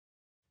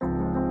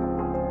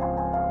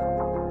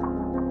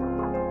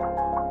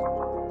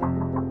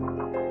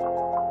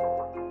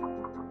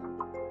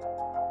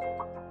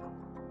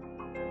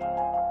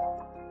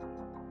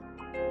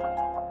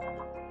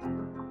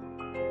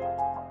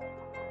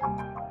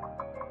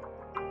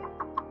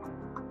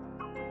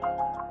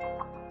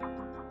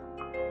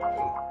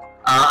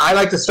I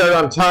like to start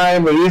on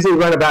time. We usually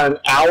run about an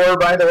hour,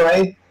 by the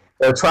way,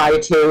 or try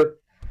to. So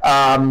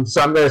I'm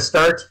going to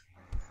start.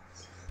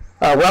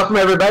 Welcome,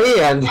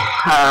 everybody. And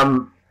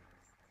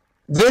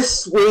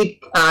this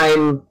week,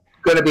 I'm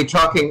going to be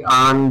talking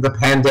on the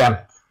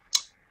pandemic.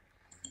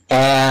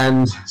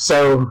 And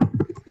so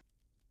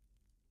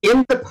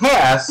in the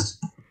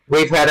past,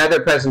 we've had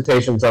other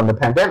presentations on the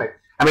pandemic.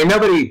 I mean,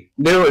 nobody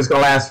knew it was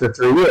going to last for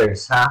 3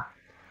 years, huh?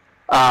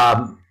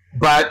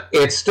 But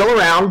it's still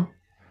around.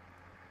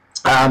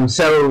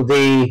 So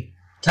the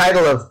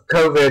title of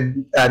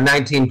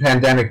COVID-19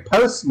 pandemic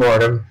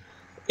post-mortem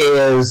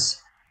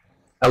is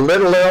a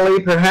little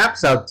early,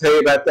 perhaps. I'll tell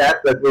you about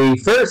that. But we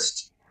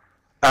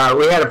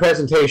had a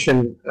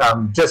presentation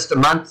just a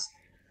month,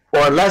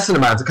 or less than a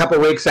month, a couple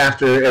of weeks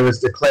after it was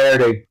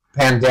declared a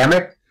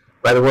pandemic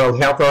by the World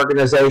Health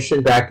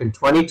Organization back in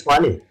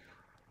 2020.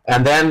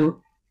 And then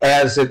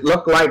as it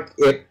looked like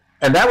it,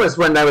 and that was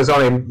when there was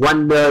only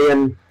 1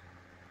 million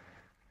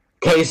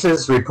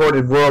cases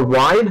reported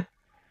worldwide.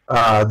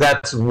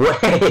 That's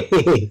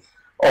way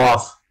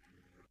off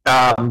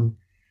from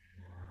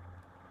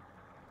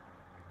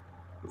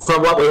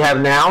what we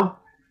have now.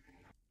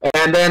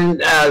 And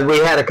then we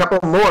had a couple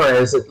more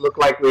as it looked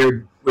like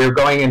we were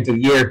going into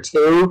year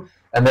 2,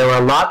 and there were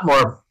a lot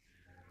more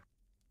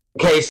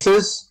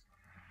cases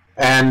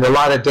and a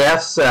lot of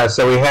deaths.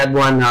 So we had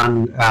one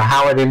on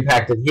how it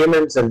impacted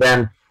humans, and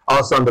then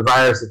also on the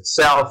virus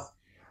itself,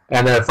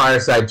 and a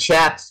fireside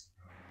chat.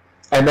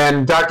 And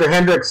then Dr.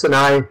 Hendricks and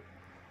I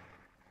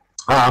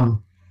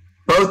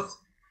both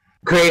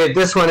created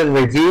this one and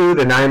reviewed,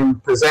 and I'm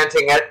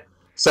presenting it.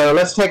 So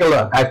let's take a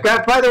look. I've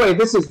got, by the way,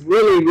 this is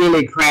really,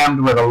 really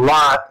crammed with a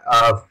lot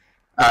of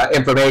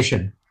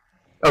information.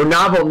 Oh,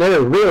 novel,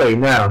 new, really?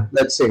 No.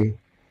 Let's see.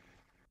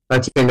 I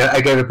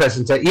gave a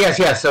presentation.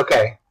 Yes,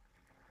 okay.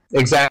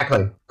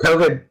 Exactly.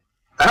 COVID.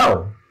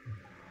 Oh.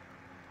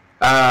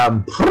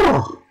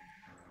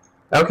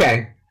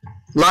 Okay.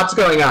 Lots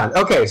going on.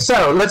 Okay,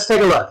 so let's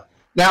take a look.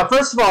 Now,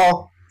 first of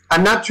all,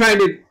 I'm not trying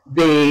to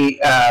be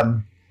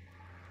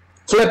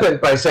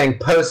flippant by saying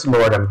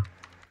post-mortem,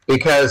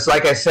 because,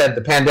 like I said,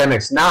 the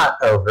pandemic's not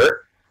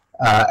over.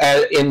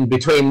 In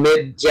between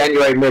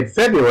mid-January and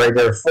mid-February,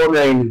 there are 4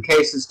 million new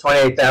cases,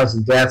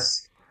 28,000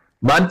 deaths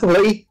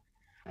monthly,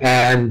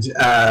 and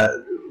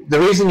the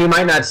reason you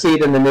might not see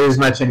it in the news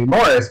much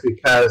anymore is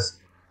because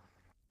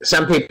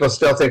some people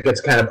still think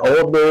it's kind of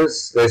old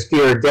news. There's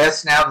fewer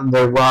deaths now than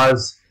there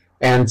was,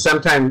 and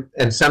some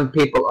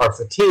people are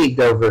fatigued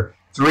over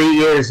 3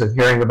 years of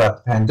hearing about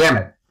the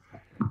pandemic.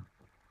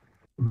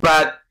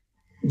 But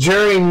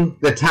during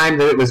the time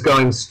that it was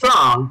going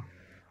strong,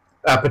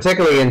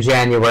 particularly in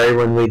January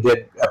when we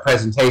did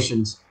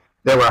presentations,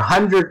 there were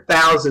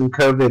 100,000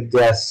 COVID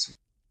deaths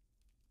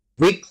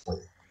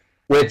weekly,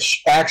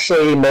 which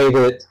actually made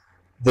it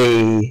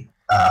the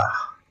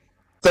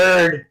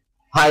third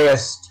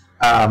highest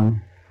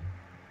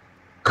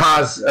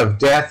cause of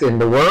death in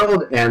the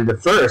world and the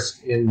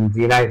first in the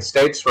United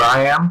States where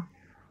I am.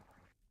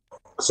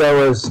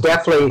 So it was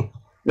definitely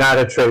not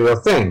a trivial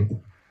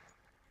thing.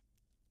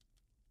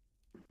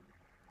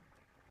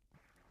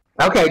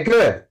 Okay,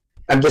 good.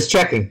 I'm just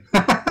checking.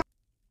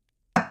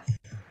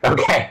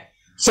 Okay,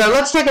 so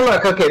let's take a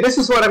look. Okay, this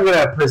is what I'm going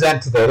to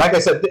present today. Like I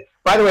said,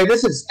 by the way,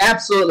 this is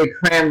absolutely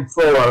crammed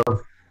full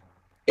of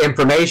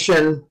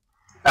information.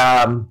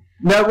 So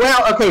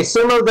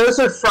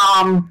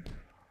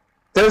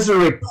those are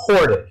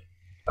reported.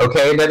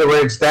 Okay, in other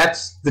words,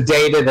 that's the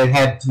data they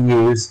had to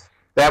use.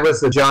 That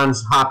was the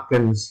Johns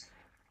Hopkins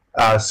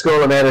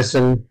School of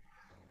Medicine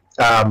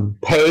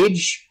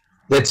page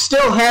that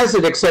still has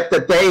it, except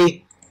that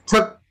they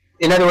took,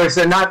 in other words,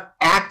 they're not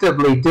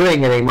actively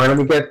doing it anymore. Let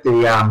me get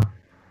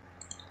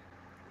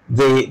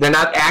they're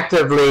not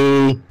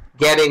actively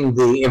getting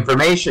the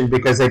information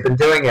because they've been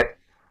doing it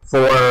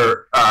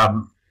for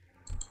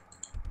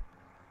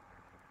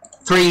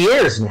 3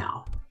 years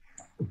now.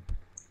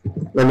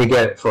 Let me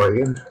get it for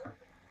you.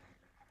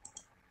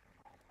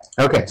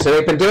 Okay, so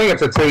they've been doing it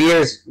for 3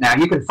 years now.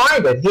 You can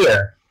find it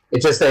here.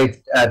 It's just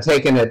they've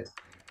taken it.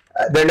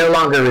 They're no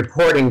longer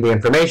reporting the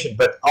information,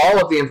 but all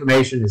of the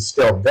information is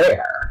still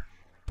there.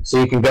 So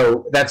you can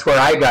go. That's where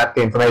I got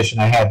the information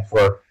I had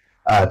for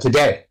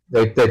today.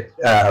 They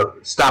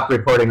stopped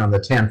reporting on the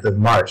 10th of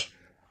March.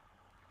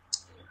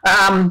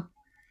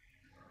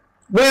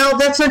 Well,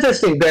 that's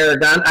interesting,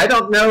 Baragon. I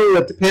don't know.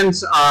 It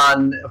depends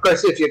on, of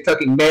course, if you're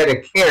talking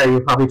Medicare,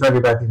 you're probably talking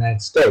about the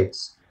United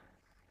States.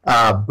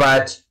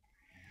 But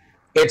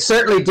it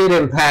certainly did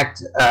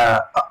impact.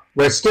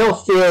 We're still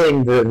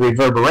feeling the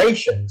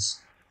reverberations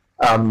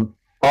all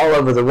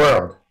over the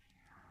world.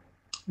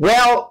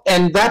 Well,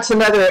 and that's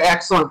another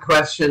excellent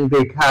question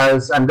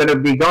because I'm going to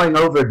be going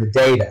over the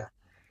data.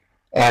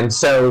 And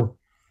so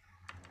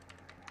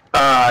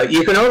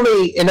you can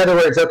only, in other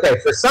words, okay,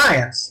 for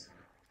science,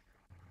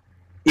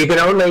 you can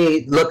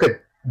only look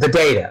at the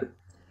data.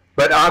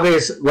 But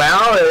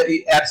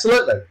absolutely.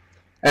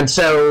 And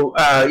so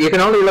you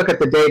can only look at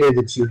the data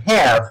that you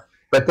have,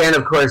 but then,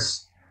 of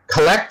course,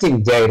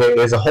 collecting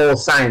data is a whole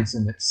science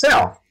in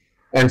itself.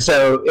 And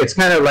so it's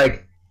kind of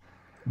like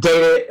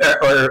data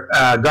or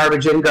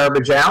garbage in,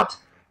 garbage out?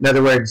 In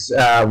other words,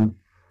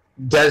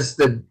 does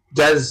the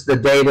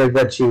data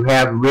that you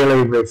have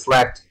really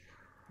reflect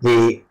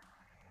the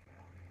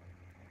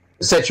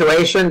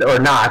situation or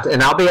not?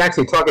 And I'll be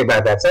actually talking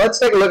about that. So let's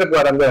take a look at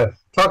what I'm going to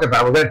talk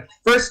about. We're going to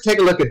first take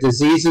a look at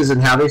diseases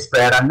and how they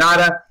spread.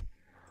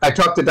 I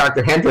talked to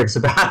Dr. Hendricks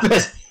about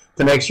this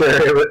to make sure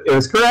it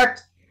was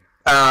correct.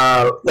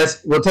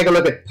 We'll take a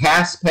look at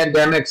past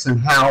pandemics and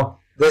how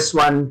this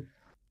one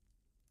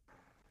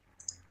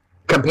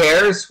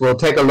compares. We'll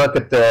take a look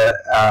at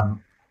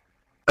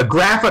a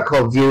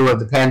graphical view of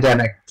the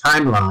pandemic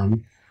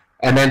timeline,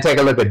 and then take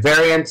a look at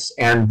variants,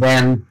 and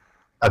then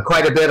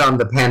quite a bit on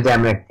the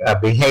pandemic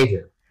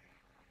behavior.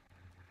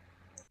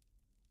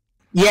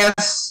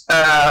 Yes,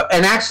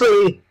 and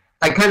actually,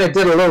 I kind of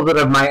did a little bit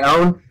of my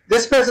own.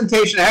 This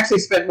presentation, I actually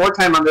spent more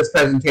time on this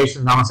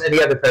presentation than almost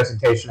any other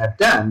presentation I've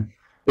done,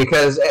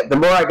 because the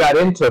more I got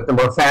into it, the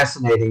more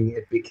fascinating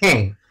it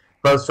became,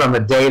 both from a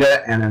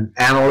data and an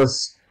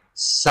analyst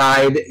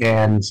side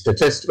and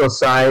statistical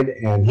side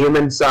and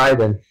human side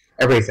and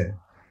everything.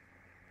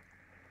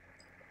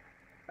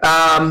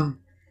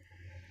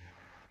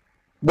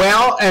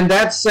 Well, and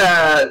that's,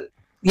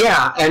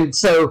 yeah, and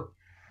so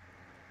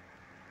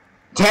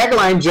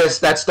tagline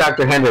that's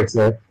Dr. Hendricks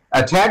there.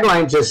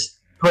 Tagline just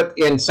put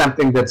in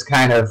something that's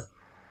kind of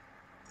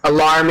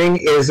alarming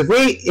is if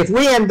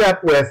we end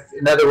up with,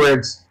 in other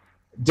words,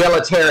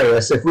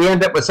 deleterious, if we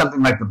end up with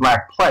something like the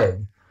Black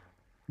Plague,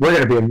 we're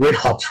going to be in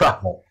real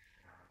trouble,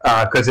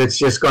 because it's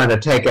just going to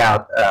take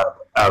out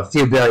a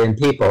few billion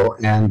people,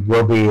 and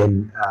we'll be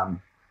in,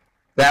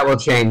 that will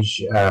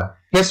change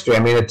history. I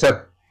mean, it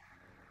took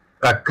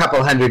a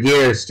couple hundred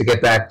years to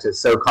get back to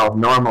so-called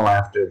normal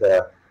after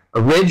the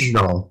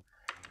original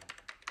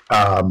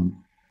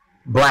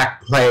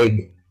Black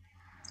Plague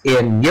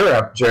in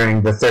Europe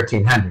during the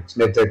 1300s,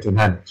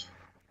 mid-1300s.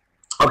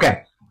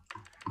 Okay,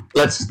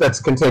 let's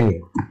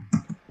continue.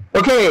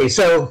 Okay,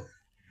 so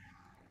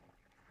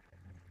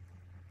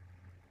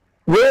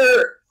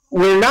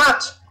we're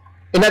not,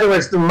 in other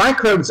words, the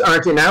microbes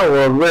aren't in our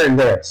world, we're in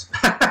theirs.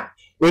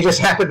 We just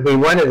happen to be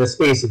one of the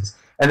species,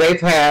 and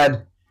they've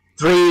had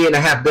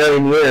 3.5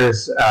 billion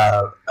years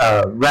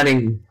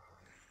running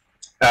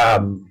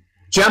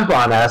jump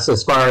on us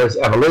as far as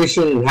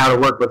evolution and how to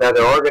work with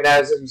other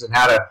organisms and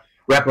how to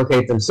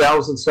replicate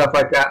themselves and stuff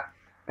like that.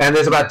 And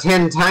there's about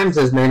 10 times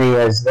as many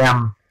as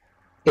them.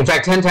 In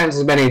fact, 10 times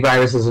as many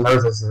viruses and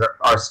others as there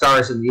are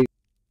stars in the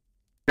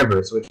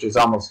universe, which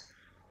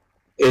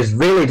is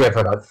really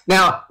difficult.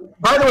 Now,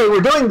 by the way,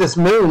 we're doing this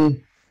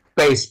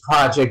moon-based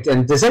project,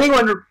 and does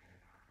anyone,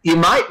 you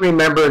might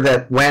remember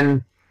that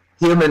when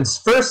humans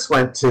first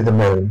went to the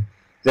moon,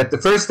 that the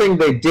first thing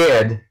they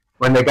did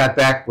when they got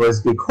back was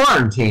be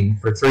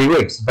quarantined for 3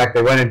 weeks. In fact,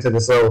 they went into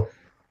this little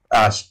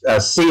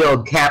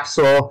sealed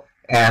capsule,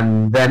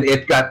 and then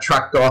it got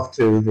trucked off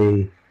to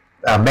the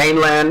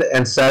mainland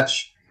and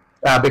such,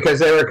 because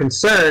they were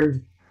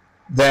concerned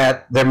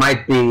that there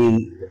might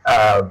be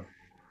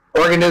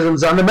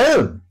organisms on the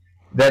moon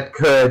that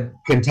could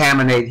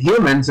contaminate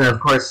humans, and of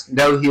course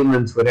no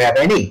humans would have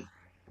any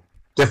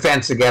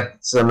defense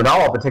against them at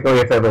all,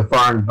 particularly if they were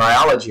foreign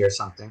biology or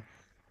something.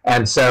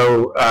 And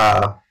so,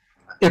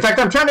 in fact,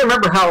 I'm trying to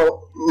remember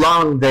how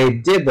long they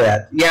did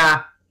that.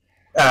 Yeah,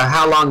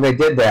 how long they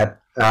did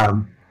that.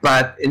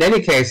 But in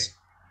any case,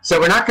 so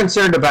we're not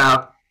concerned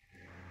about,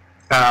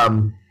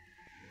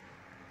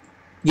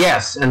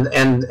 yes,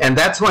 and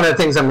that's one of the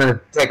things I'm going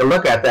to take a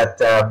look at,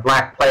 that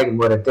Black Plague and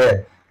what it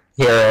did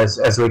here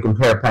as we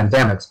compare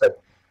pandemics.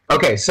 But,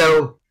 okay,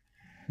 so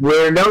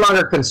we're no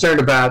longer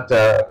concerned about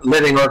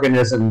living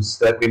organisms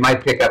that we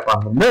might pick up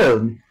on the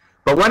moon,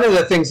 but one of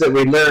the things that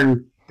we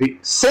learned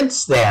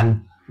since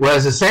then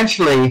was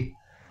essentially,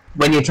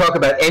 when you talk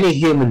about any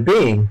human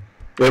being,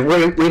 that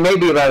we may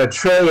be about 1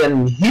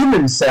 trillion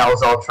human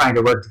cells all trying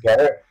to work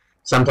together,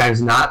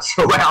 sometimes not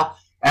so well,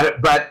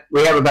 but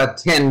we have about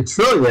 10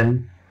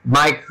 trillion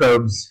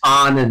microbes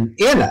on and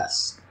in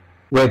us,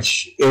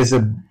 which is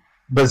a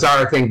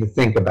bizarre thing to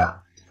think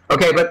about.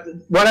 Okay, but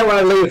what I want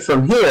to leave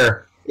from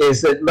here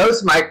is that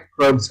most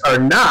microbes are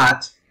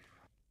not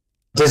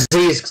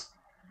disease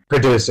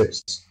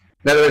producers.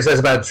 In other words, there's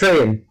about 1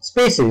 trillion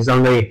species,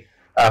 only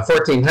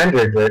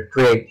 1,400 that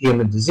create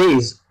human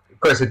disease. Of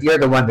course, if you're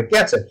the one that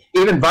gets it,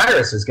 even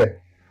viruses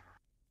get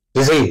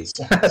disease.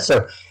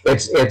 So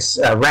it's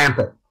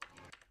rampant.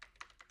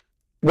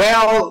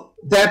 Well,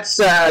 that's,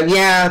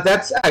 yeah,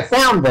 I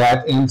found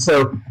that. And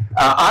so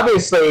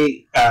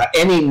obviously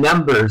any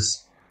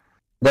numbers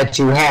that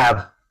you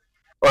have,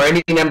 or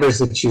any numbers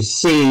that you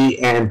see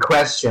and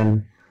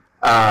question,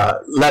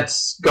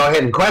 let's go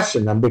ahead and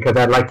question them, because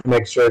I'd like to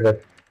make sure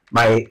that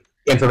my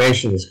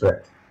information is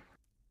correct.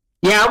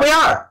 Yeah, we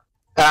are.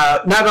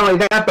 Not only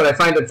that, but I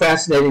find it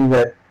fascinating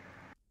that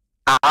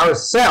our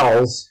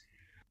cells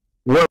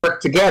work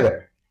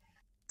together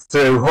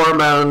through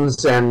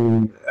hormones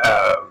and,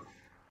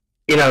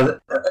 you know,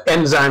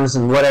 enzymes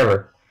and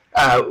whatever.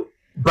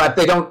 But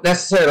they don't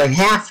necessarily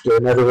have to.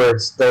 In other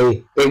words,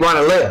 they want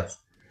to live.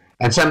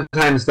 and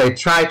sometimes they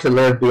try to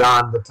live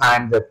beyond the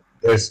time that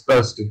they're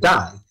supposed to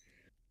die.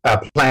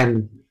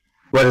 Planned,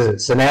 what is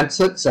it,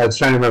 senescence? I was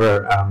trying to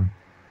remember,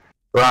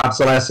 or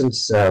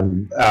obsolescence.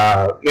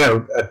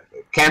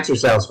 Cancer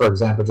cells, for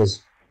example,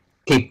 just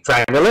keep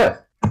trying to live.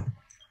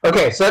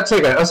 Okay, so let's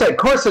take a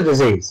course of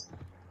disease.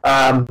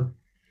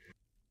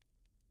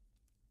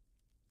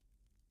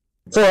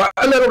 For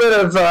a little bit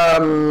of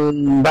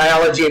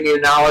biology and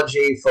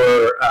immunology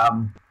for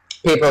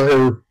people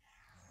who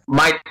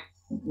may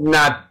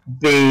not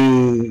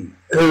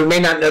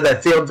know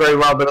that field very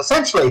well, but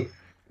essentially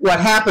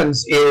what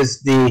happens is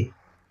the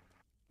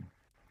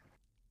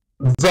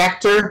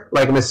vector,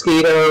 like a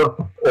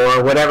mosquito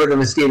or whatever the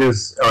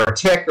mosquitoes, or a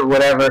tick or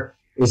whatever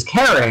is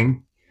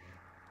carrying,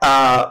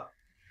 that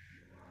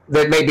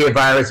may be a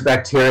virus,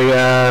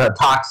 bacteria, a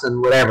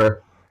toxin,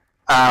 whatever,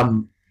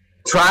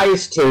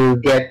 tries to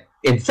get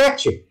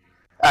infection.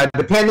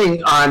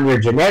 Depending on your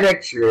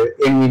genetics, your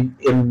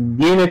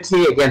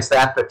immunity against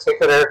that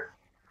particular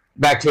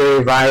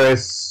bacteria,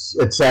 virus,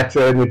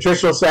 etc.,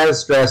 nutritional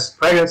status, stress,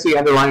 pregnancy,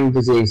 underlying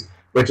disease,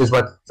 which is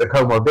what the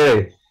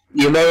comorbidity,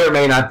 you may or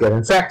may not get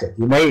infected.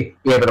 You may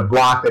be able to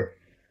block it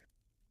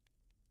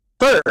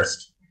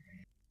first.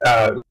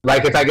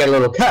 Like if I get a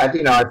little cut,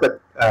 I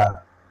put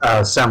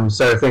some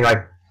sort of thing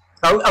like,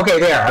 oh, okay,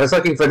 there, I was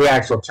looking for the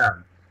actual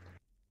term.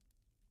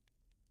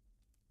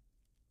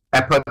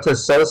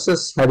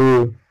 Apoptosis, how do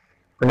you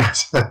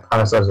pronounce that?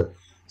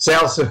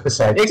 Cell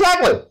suicide.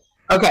 Exactly.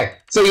 Okay,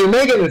 so you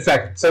may get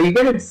infected. So you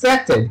get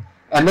infected,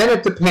 and then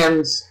it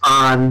depends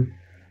on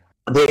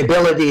the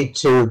ability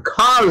to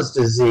cause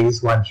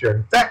disease once you're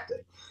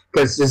infected.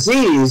 Because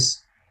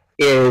disease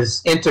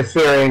is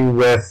interfering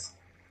with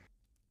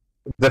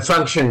the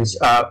functions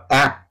of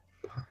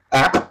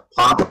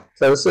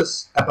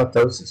apoptosis.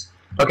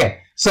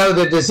 Okay, so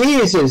the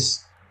disease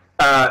is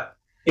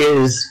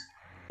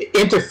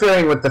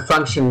interfering with the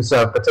functions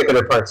of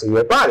particular parts of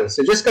your body.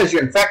 So just because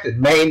you're infected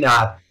may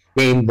not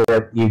mean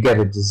that you get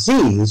a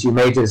disease. You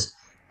may just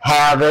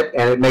have it,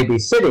 and it may be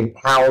sitting,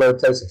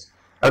 halitosis.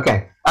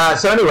 Okay,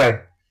 so anyway,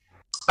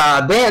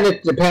 then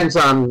it depends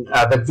on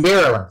the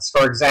virulence.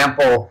 For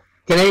example,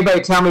 can anybody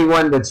tell me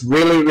one that's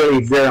really,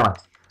 really virulent?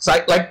 It's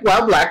like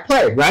Black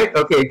Plague, right?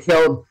 Okay, it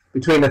killed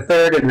between a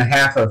third and a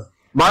half of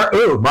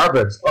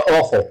Marburg's,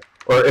 awful,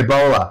 or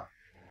Ebola.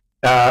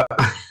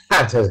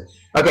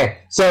 Okay,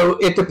 so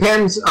it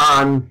depends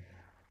on,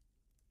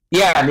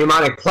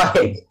 pneumonic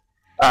plague,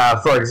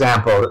 for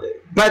example.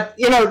 But,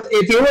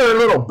 if you were a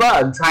little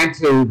bug trying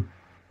to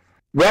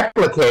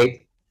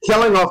replicate,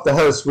 killing off the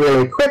host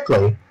really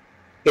quickly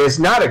is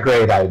not a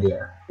great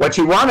idea. What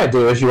you want to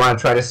do is you want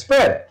to try to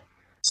spread it.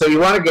 So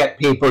you want to get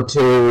people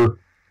to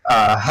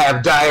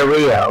have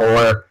diarrhea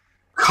or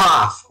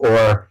cough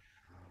or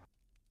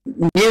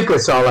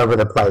mucus all over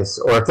the place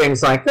or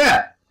things like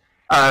that.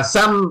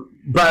 Some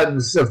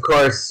bugs, of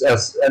course,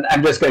 and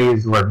I'm just going to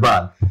use the word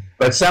bug,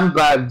 but some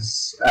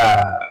bugs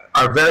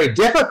are very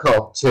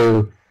difficult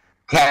to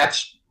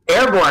catch.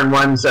 Airborne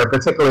ones are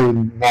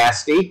particularly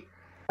nasty.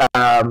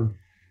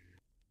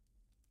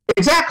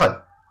 Exactly.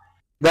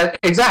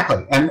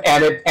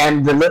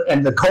 And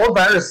the cold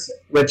virus,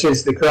 which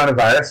is the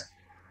coronavirus,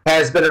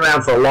 has been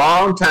around for a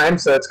long time.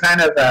 So it's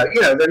kind of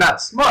they're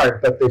not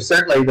smart, but they're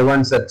certainly the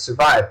ones that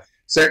survive.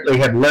 Certainly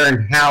have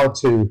learned how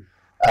to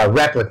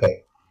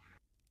replicate.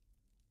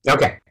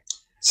 Okay,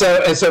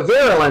 so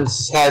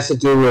virulence has to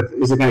do with,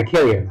 is it going to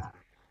kill you or not?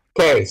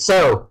 Okay,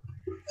 so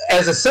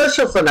as a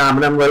social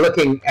phenomenon, we're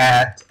looking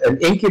at an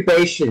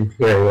incubation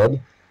period.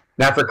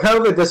 Now for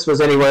COVID, this was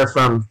anywhere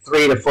from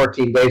 3 to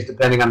 14 days,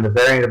 depending on the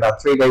variant,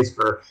 about 3 days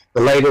for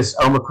the latest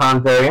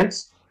Omicron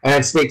variants. And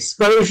it's the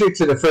exposure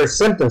to the first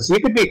symptoms. So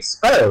you could be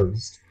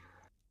exposed,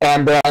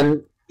 and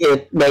then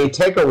it may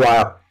take a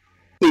while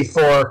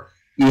before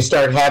you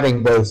start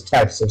having those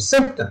types of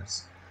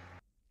symptoms.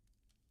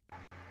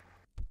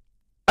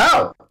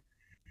 Oh,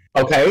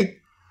 okay.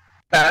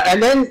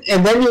 And then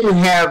you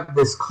have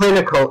this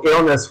clinical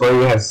illness where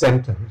you have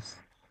symptoms.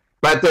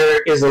 But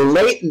there is a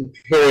latent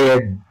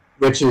period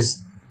which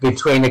is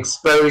between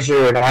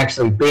exposure and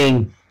actually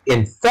being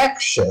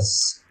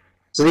infectious.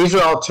 So these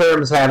are all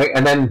terms having,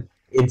 and then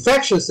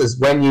infectious is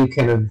when you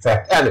can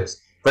infect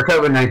others. For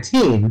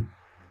COVID-19,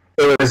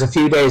 it was a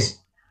few days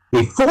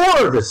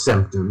before the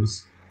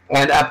symptoms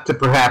and up to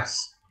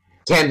perhaps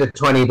 10 to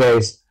 20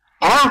 days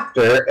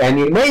after, and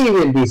you may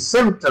even be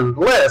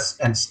symptomless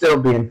and still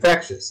be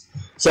infectious.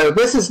 So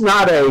this is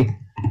not a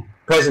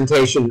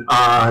presentation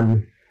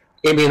on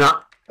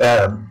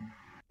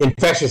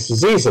infectious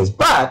diseases,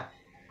 but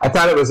I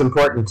thought it was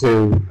important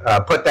to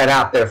put that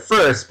out there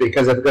first,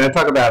 because if we're going to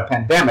talk about a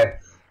pandemic,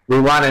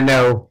 we want to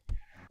know,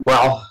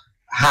 well,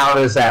 how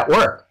does that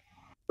work?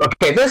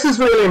 Okay, this is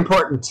really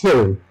important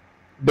too,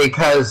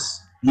 because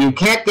you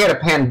can't get a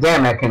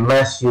pandemic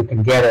unless you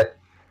can get it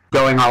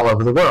going all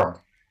over the world.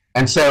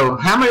 And so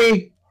how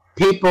many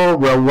people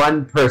will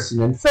one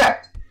person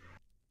infect?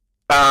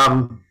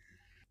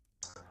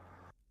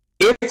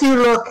 If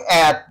you look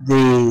at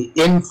the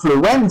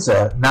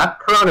influenza,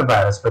 not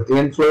coronavirus, but the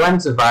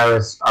influenza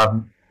virus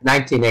of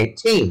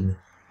 1918,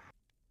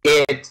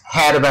 it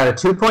had about a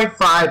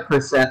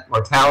 2.5%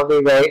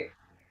 mortality rate,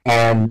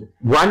 and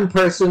one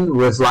person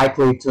was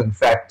likely to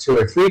infect 2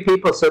 or 3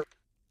 people. So it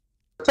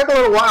took a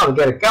little while to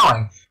get it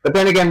going. But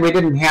then again, we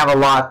didn't have a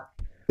lot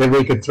that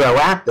we could throw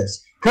at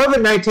this.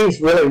 COVID-19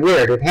 is really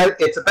weird.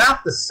 It's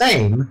about the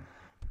same.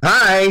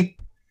 Hi.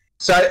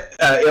 So,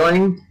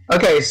 Illing.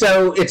 Okay,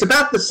 so it's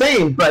about the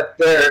same, but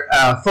there,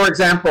 for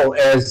example,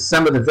 as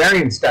some of the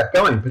variants got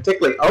going,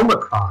 particularly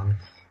Omicron,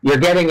 you're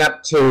getting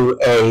up to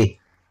a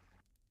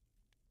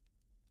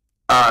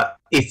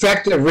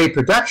effective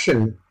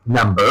reproduction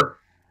number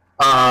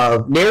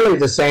nearly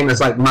the same as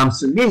like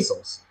mumps and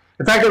measles.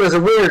 In fact, it was a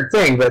weird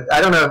thing, but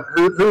I don't know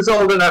who's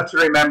old enough to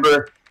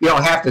remember. You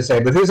don't have to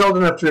say, but who's old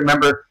enough to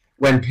remember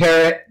when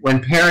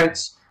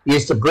parents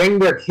used to bring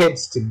their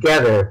kids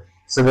together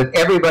so that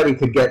everybody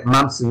could get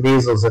mumps and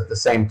measles at the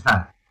same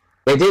time?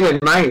 They did in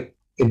my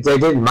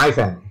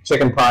family,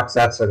 chicken pox,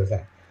 that sort of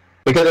thing,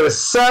 because it was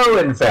so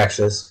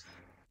infectious.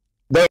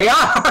 They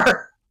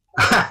are.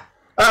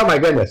 Oh my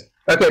goodness.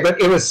 Okay,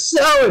 but it was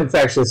so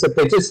infectious that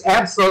they just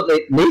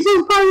absolutely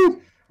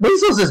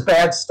measles is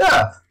bad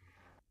stuff.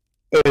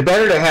 It was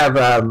better to have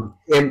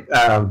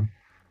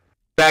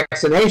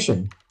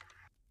vaccination.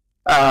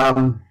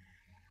 Yes,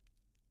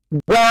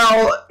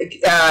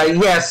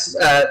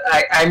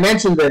 I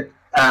mentioned that,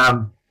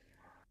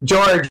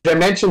 George, I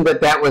mentioned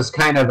that was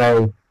kind of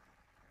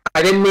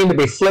I didn't mean to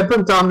be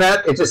flippant on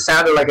that. It just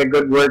sounded like a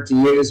good word to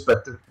use,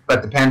 but the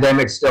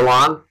pandemic's still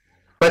on.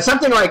 But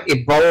something like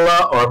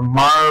Ebola or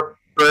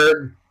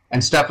Marburg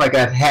and stuff like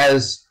that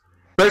has,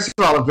 first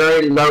of all, a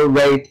very low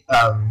rate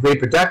of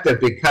reproductive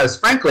because,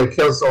 frankly, it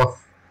kills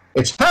off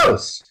its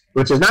host,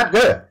 which is not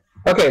good.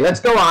 Okay,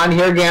 let's go on.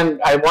 Here again,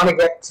 I want to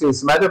get to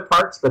some other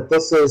parts, but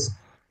this is,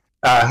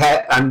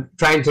 I'm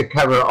trying to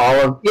cover all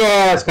of,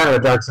 it's kind of a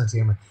dark sense of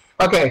humor.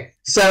 Okay,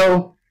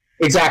 so,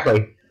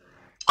 exactly.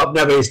 Hope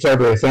nobody's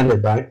terribly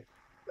offended by it.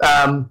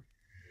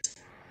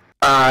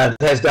 It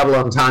has double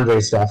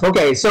entendre stuff.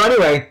 Okay, so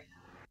anyway,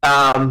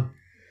 I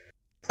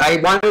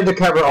wanted to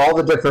cover all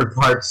the different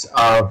parts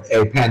of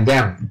a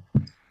pandemic.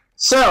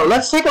 So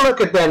let's take a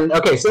look at then,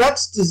 okay, so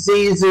that's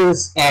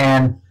diseases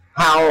and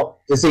how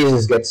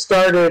diseases get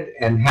started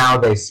and how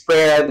they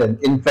spread and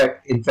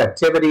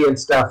infectivity and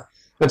stuff.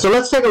 And so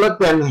let's take a look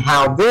then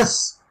how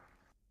this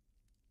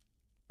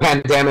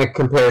pandemic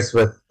compares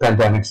with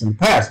pandemics in the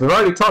past. We've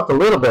already talked a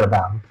little bit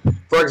about them.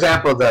 For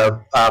example,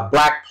 the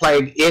Black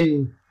Plague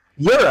in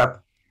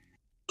Europe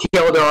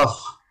killed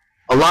off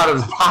a lot of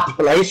the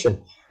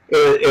population.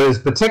 It was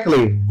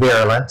particularly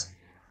virulent.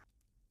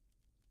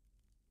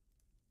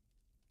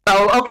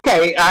 Oh,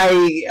 okay.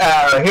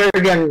 Here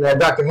again,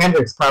 Dr.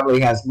 Hendricks probably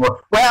has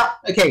more. Well,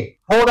 okay,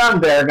 hold on,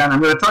 Baragon.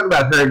 I'm going to talk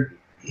about herd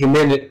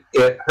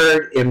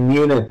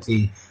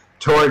immunity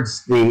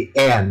towards the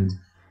end,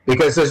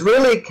 because there's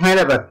really kind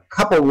of a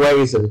couple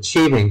ways of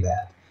achieving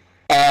that.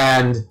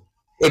 And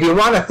if you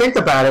want to think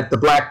about it, the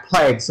Black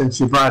Plague, since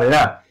you brought it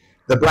up,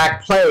 the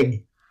Black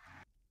Plague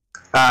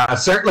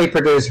certainly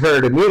produced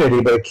herd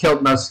immunity, but it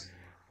killed most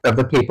of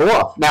the people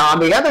off. Now, on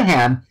the other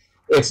hand,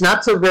 it's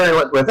not so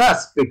virulent with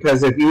us,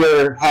 because if you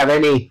have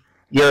any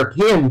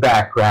European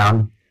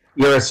background,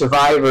 you're a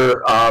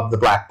survivor of the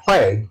Black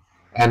Plague,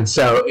 and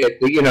so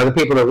the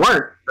people that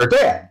weren't are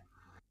dead.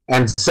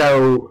 And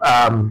so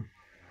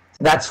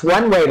that's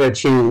one way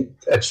to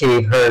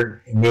achieve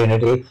herd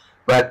immunity.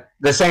 But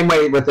the same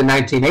way with the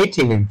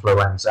 1918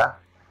 influenza,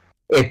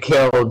 it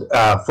killed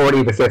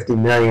 40 to 50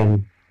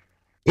 million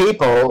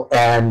people,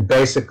 and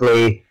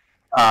basically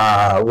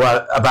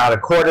about a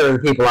quarter of the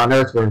people on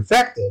Earth were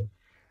infected.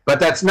 But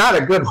that's not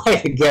a good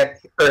way to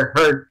get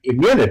herd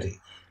immunity.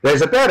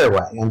 There's a better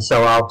way, and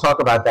so I'll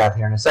talk about that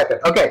here in a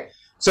second. Okay,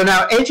 so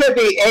now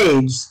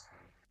HIV/AIDS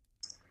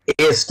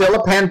is still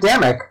a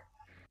pandemic.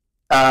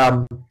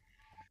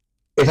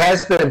 It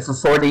has been for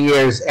 40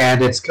 years,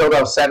 and it's killed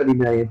off 70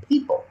 million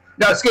people.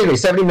 No, excuse me,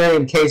 70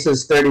 million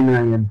cases, 30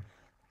 million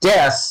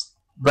deaths,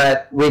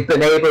 but we've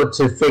been able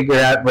to figure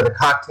out with a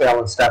cocktail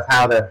and stuff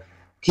how to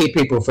keep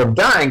people from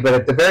dying, but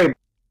at the very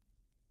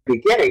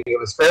beginning, it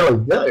was fairly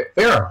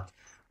virulent.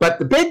 But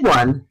the big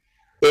one,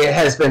 it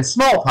has been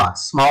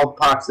smallpox.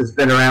 Smallpox has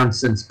been around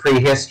since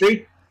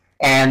prehistory,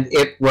 and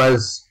it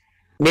was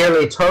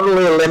nearly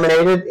totally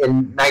eliminated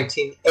in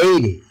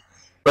 1980.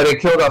 But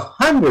it killed off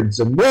hundreds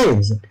of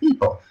millions of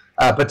people,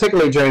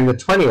 particularly during the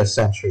 20th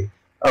century,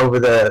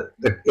 over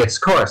its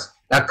course.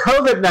 Now,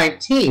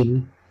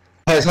 COVID-19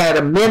 has had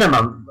a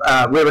minimum,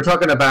 we were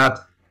talking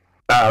about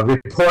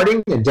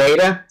reporting and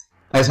data,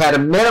 has had a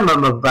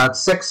minimum of about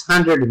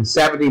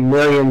 670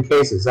 million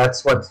cases.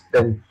 That's what's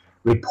been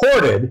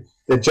reported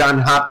that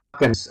Johns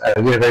Hopkins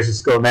University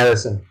School of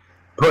Medicine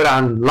put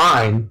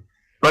online,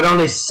 but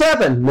only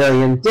 7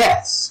 million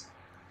deaths.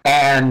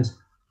 And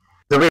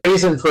the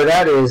reason for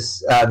that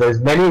is,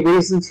 there's many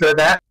reasons for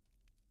that,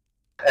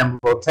 and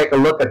we'll take a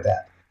look at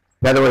that.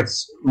 In other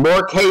words,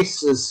 more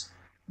cases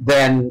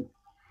than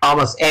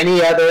almost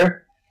any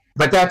other,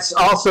 but that's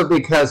also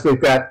because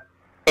we've got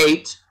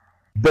 8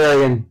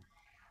 billion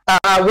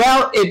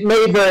Well, it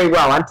may very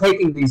well. I'm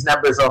taking these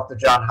numbers off the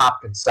Johns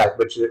Hopkins site,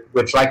 which,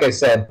 like I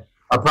said,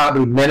 are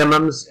probably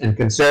minimums and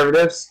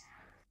conservatives.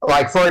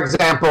 Like, for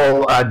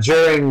example,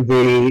 during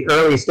the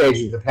early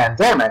stages of the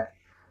pandemic,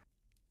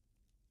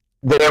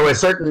 there were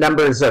certain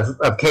numbers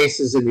of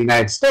cases in the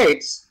United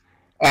States,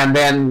 and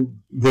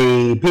then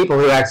the people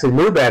who actually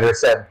knew better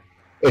said,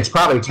 it's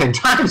probably 10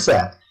 times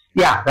that.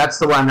 Yeah, that's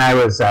the one I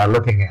was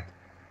looking at.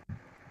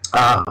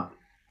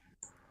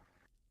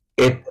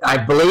 I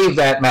believe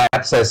that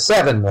map says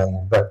 7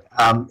 million, but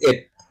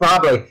it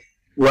probably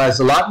was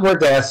a lot more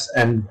deaths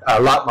and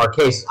a lot more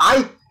cases.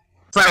 I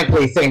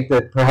frankly think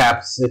that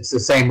perhaps it's the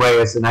same way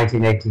as the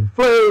 1918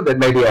 flu, that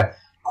maybe a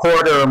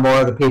quarter or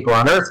more of the people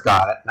on Earth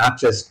got it, not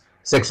just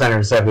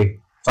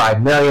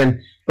 675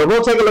 million. But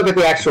we'll take a look at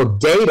the actual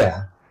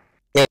data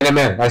in a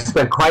minute. I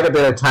spent quite a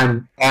bit of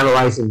time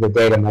analyzing the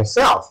data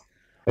myself,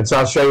 and so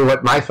I'll show you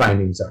what my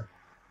findings are.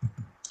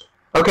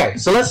 Okay,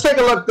 so let's take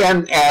a look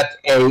then at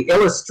an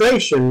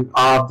illustration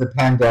of the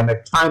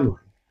pandemic timeline.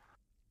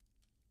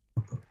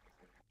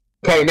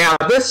 Okay, now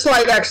this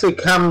slide actually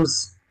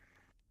comes,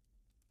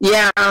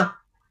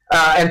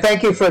 and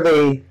thank you for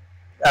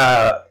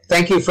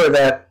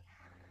that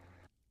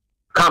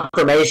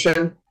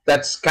confirmation.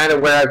 That's kind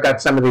of where I've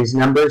got some of these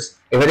numbers.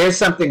 If it is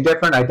something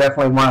different, I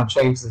definitely want to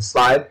change the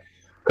slide.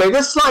 Okay,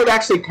 this slide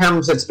actually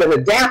comes, it's been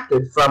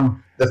adapted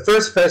from the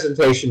first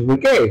presentation we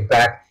gave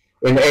back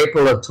in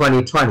April of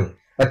 2020.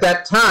 At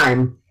that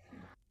time,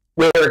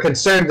 we were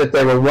concerned that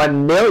there were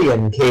 1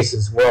 million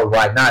cases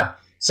worldwide, not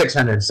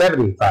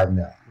 675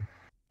 million.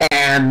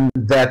 And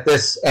that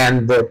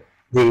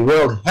the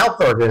World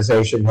Health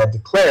Organization had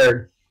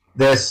declared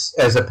this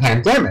as a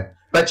pandemic.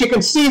 But you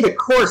can see the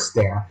course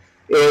there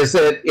is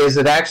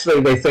that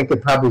actually they think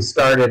it probably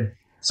started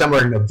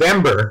somewhere in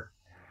November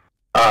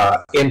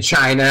in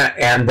China,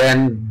 and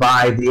then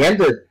by the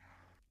end of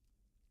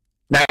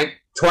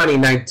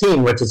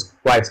 2019, which is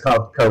why it's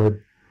called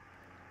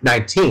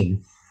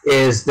COVID-19,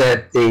 is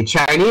that the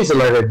Chinese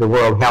alerted the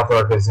World Health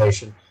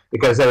Organization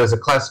because there was a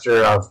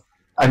cluster of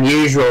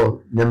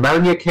unusual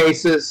pneumonia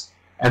cases,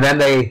 and then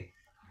they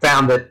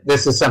found that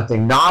this is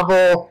something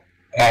novel,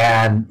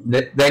 and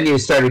then you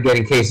started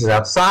getting cases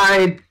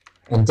outside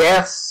and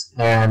deaths,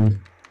 and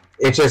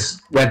it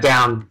just went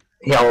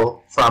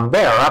downhill from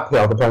there,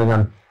 uphill, depending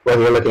on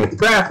whether you're looking at the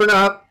graph or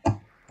not.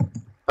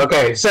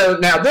 Okay, so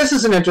now this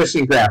is an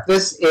interesting graph.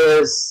 This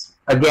is,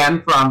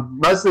 again, from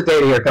most of the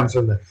data here comes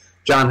from the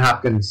Johns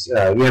Hopkins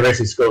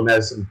University School of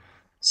Medicine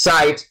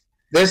site.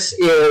 This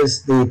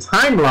is the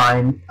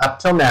timeline up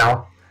till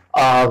now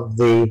of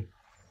the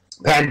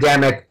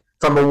pandemic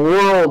from a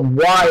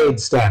worldwide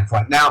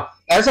standpoint. Now,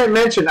 as I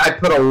mentioned, I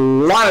put a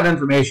lot of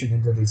information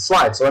into these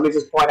slides, so let me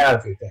just point out a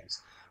few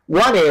things.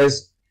 One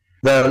is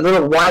the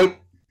little white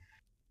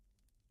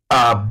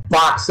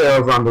box there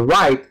over on the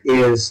right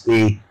is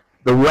the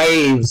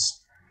waves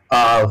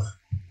of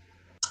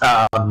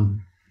the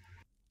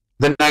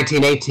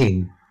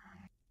 1918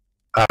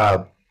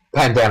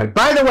 pandemic.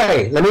 By the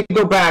way, let me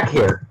go back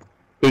here,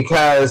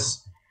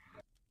 because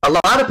a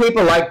lot of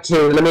people like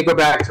to, let me go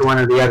back to one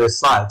of the other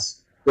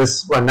slides.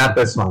 This one, not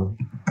this one.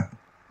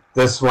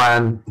 This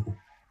one.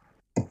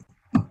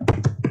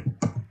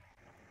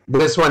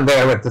 This one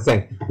there with the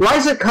thing. Why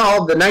is it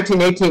called, the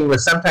 1918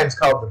 was sometimes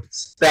called the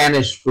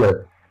Spanish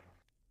flu?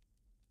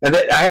 And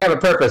I have a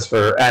purpose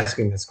for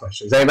asking this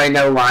question. Does anybody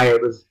know why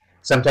it was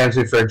sometimes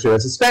referred to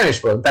as a Spanish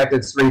flu? In fact,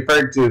 it's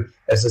referred to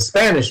as the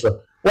Spanish flu.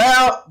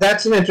 Well,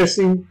 that's an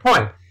interesting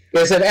point.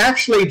 Is that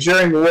actually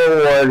during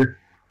World War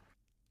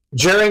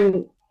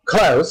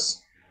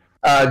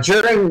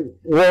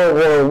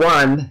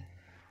I,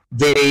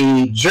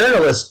 the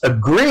journalists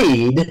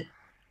agreed,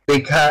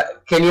 because,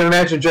 can you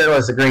imagine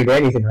journalists agreeing to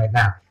anything right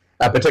now,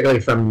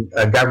 particularly from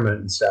government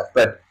and stuff,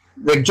 but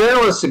the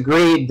journalists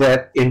agreed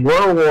that in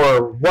World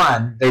War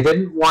I, they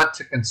didn't want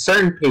to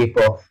concern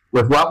people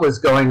with what was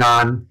going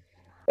on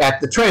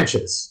at the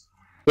trenches.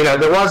 You know,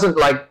 there wasn't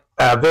like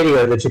a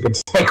video that you could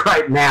take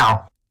right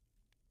now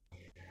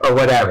or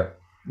whatever.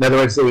 In other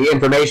words, the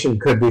information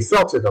could be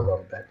filtered a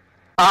little bit.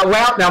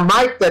 Well, now,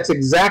 Mike, that's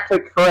exactly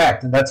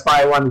correct, and that's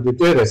why I wanted to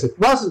do this. It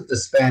wasn't the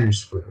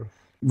Spanish flu.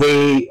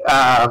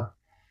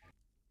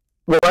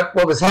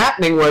 What was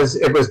happening was,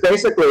 it was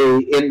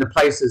basically in the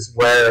places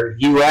where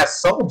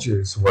U.S.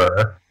 soldiers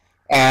were,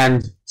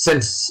 and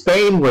since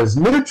Spain was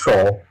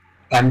neutral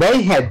and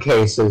they had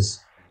cases,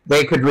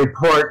 they could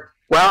report,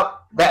 well,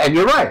 and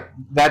you're right,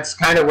 that's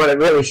kind of what it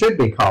really should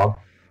be called,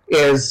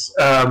 is,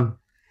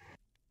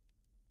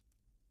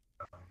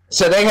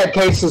 so they had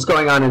cases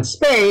going on in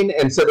Spain,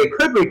 and so they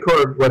could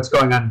record what's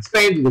going on in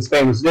Spain because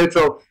Spain was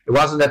neutral, it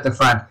wasn't at the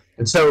front,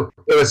 and so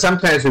it was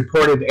sometimes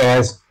reported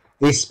as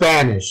the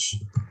Spanish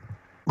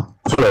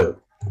flu.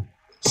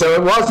 So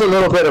it was a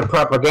little bit of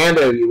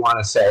propaganda, you want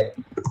to say,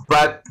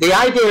 but the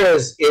idea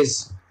is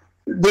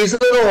these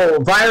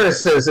little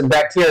viruses and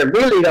bacteria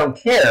really don't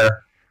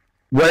care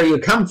where you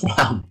come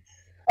from.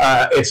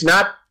 It's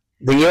not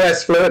the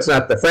U.S. flu, it's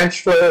not the French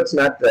flu, it's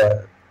not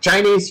the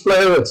Chinese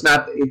flu, it's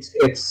not.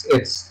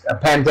 It's a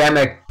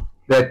pandemic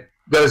that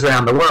goes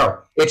around the world.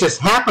 It just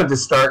happened to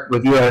start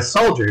with U.S.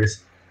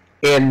 soldiers,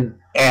 and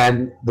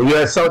the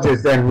U.S.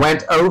 soldiers then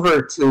went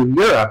over to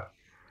Europe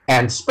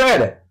and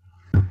spread it.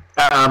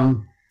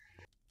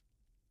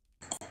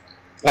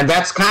 And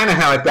that's kind of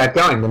how it got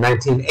going, the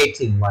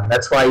 1918 one.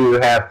 That's why you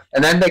have,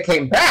 and then they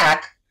came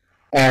back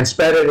and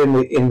spread it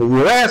in the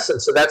U.S.,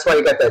 and so that's why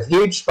you got that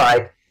huge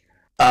spike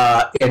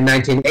in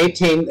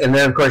 1918, and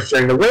then, of course,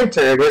 during the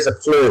winter, it is a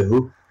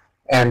flu,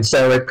 and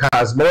so it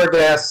caused more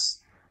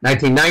deaths,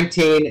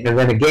 1919, and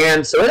then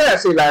again, so it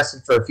actually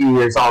lasted for a few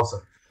years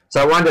also.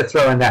 So I wanted to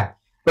throw in that.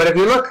 But if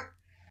you look,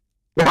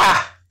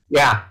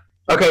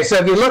 okay, so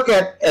if you look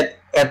at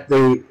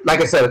the,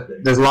 like I said,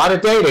 there's a lot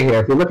of data here.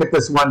 If you look at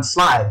this one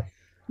slide,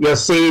 you'll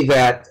see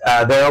that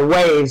there are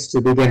waves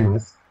to begin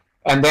with.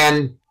 And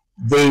then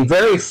the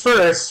very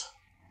first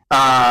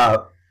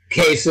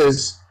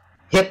cases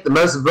hit the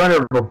most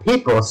vulnerable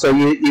people. So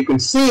you can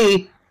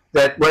see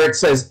that where it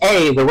says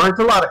A, there weren't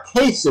a lot of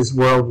cases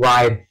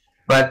worldwide,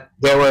 but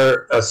there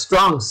were a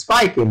strong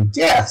spike in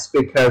deaths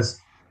because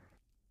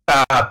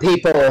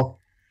people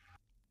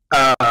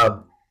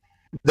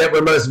that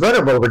were most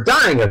vulnerable were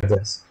dying of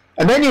this.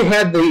 And then you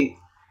had the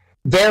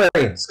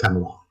variants come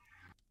along.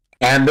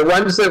 And the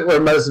ones that were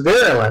most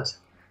virulent,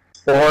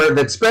 or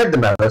that spread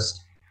the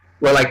most,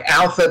 were like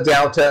Alpha,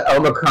 Delta,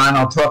 Omicron.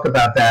 I'll talk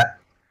about that.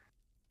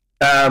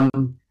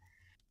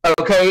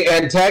 Okay,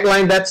 and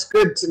tagline, that's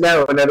good to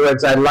know. In other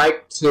words, I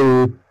like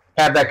to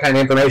have that kind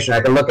of information.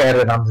 I can look at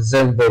it on the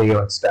Zoom video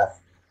and stuff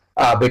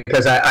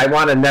because I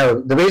want to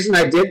know. The reason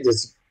I did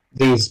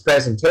these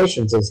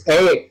presentations is,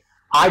 A,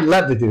 I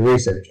love to do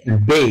research,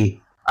 and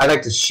B, I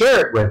like to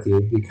share it with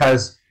you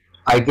because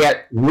I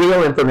get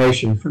real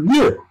information from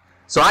you.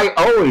 So I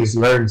always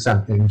learn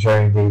something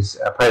during these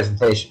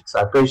presentations. So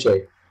I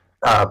appreciate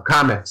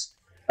comments.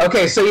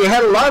 Okay, so you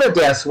had a lot of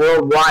deaths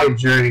worldwide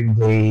during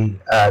the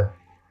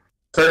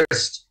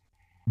first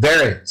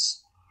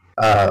variants,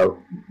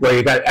 where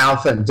you got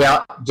Alpha and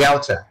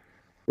Delta,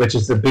 which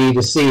is the B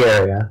to C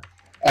area.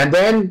 And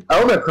then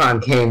Omicron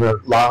came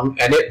along,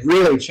 and it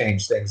really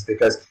changed things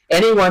because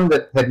anyone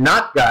that had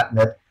not gotten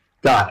it,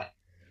 got it.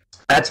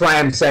 That's why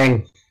I'm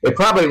saying it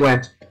probably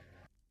went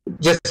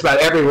just about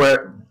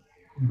everywhere.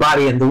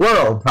 Body in the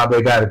world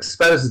probably got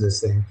exposed to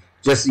this thing.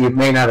 Just you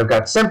may not have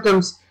got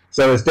symptoms,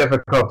 so it's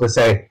difficult to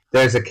say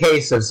there's a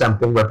case of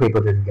something where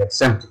people didn't get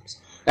symptoms.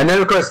 And then,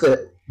 of course,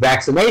 the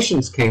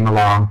vaccinations came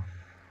along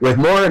with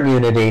more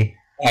immunity,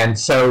 and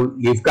so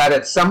you've got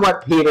it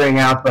somewhat petering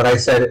out. But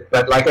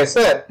like I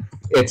said,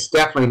 it's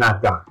definitely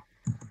not gone.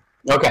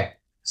 Okay,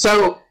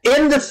 so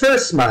in the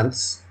first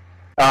months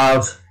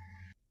of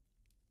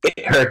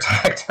her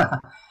attack,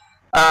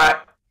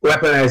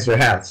 weaponized her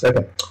house.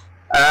 Okay.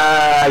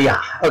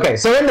 Okay,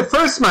 so in the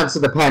first months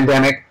of the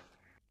pandemic,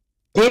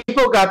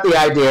 people got the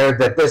idea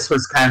that this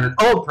was kind of an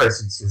old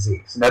person's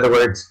disease. In other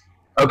words,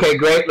 okay,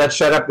 great, let's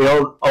shut up the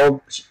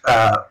old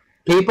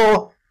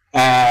people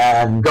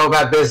and go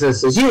about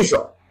business as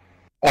usual.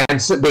 And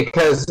so,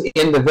 because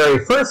in the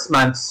very first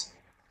months,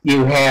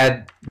 you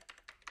had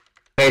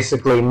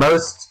basically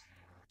most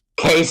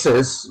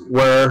cases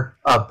were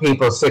of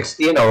people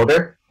 60 and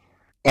older,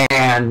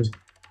 and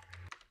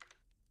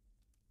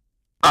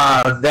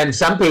then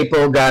some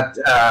people got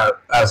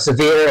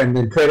severe and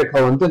then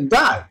critical and then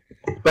died.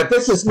 But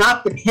this is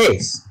not the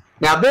case.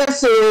 Now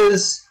this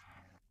is,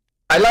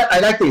 I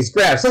like these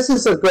graphs. This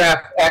is a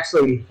graph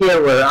actually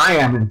here where I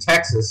am in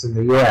Texas in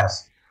the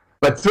US.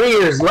 But 3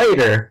 years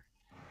later,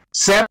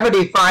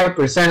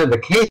 75% of the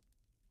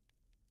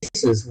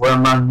cases were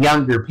among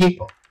younger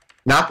people,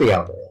 not the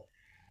elderly.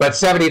 But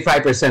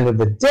 75% of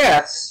the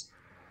deaths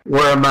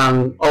were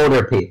among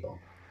older people.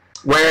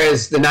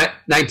 Whereas the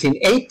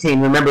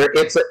 1918, remember,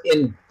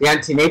 the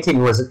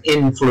 1918 was an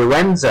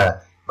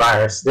influenza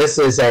virus. This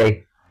is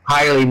a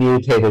highly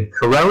mutated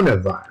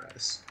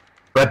coronavirus.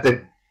 But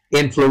the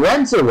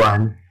influenza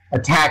one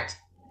attacked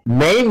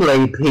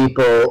mainly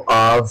people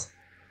of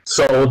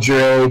soldier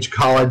age,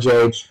 college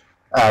age,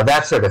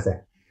 that sort of thing.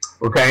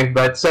 Okay,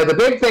 but so the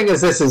big thing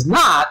is this is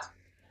not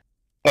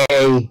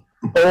a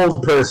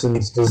old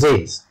person's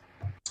disease.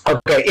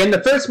 Okay, in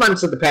the first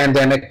months of the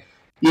pandemic,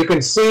 you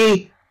can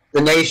see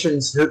the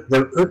nations that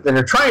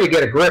are trying to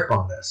get a grip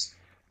on this.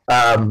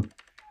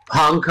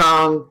 Hong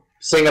Kong,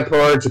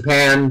 Singapore,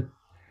 Japan,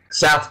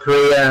 South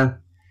Korea,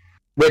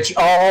 which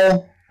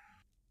all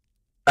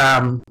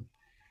are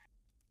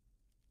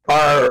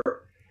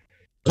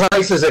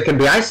places that can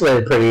be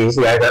isolated pretty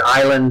easily, either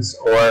islands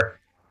or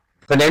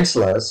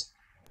peninsulas.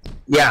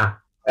 Yeah,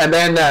 and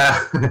then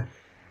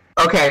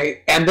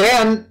okay, and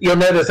then you'll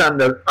notice on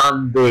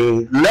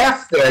the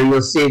left there,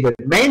 you'll see that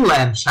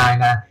mainland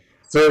China,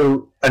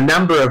 through a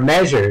number of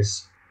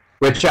measures,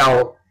 which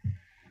I'll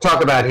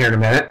talk about here in a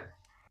minute,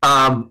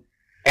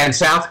 and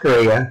South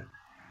Korea,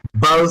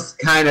 both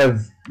kind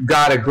of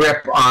got a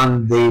grip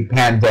on the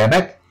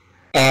pandemic,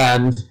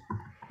 and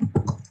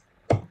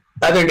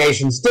other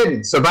nations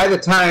didn't. So by the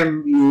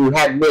time you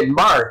had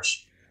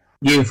mid-March,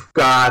 you've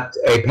got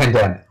a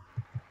pandemic.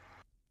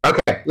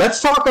 Okay,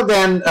 let's talk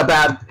then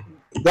about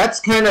that's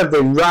kind of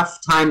the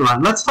rough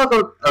timeline. Let's talk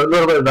a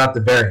little bit about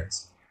the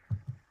variants.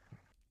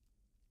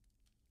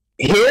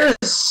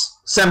 Here's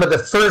some of the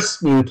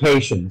first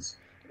mutations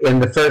in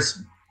the first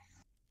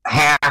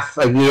half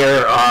a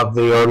year of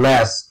or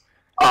less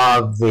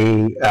of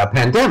the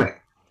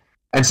pandemic.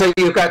 And so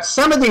you've got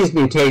some of these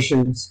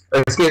mutations,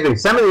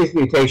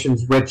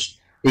 which,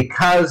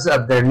 because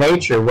of their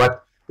nature,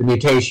 what the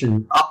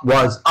mutation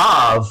was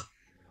of,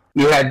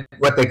 you had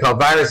what they call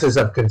viruses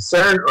of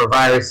concern or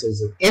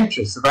viruses of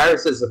interest. The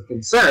viruses of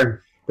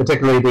concern,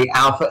 particularly the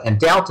alpha and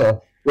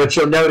delta, which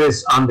you'll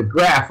notice on the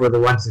graph, were the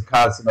ones that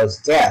caused the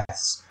most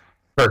deaths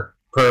per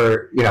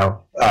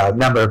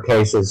number of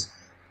cases,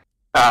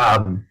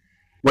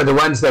 were the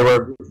ones they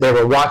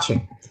were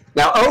watching.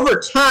 Now, over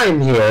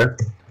time here,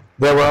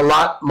 there were a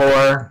lot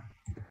more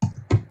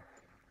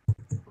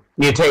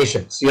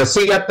mutations. You'll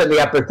see up in the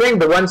upper thing,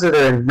 the ones that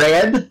are in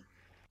red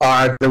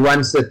are the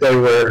ones that they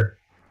were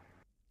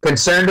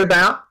concerned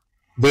about,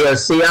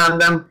 VOC on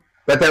them,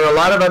 but there were a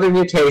lot of other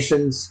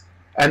mutations.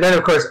 And then,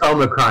 of course,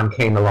 Omicron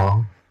came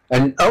along.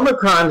 And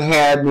Omicron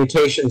had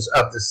mutations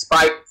of the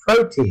spike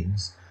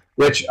proteins,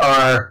 which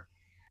are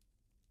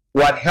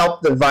what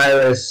helped the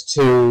virus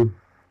to...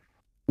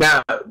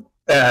 Now,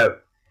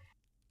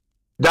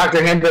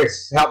 Dr.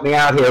 Hendricks helped me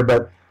out here,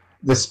 but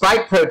the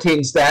spike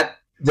proteins, is that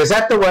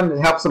the one that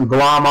helps them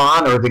glom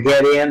on or to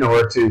get in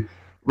or to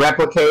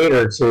replicate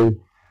or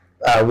to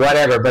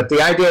whatever? But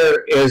the idea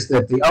is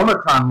that the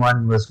Omicron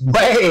one was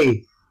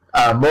way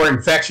more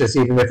infectious,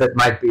 even if it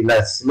might be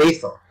less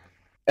lethal.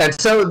 And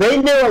so they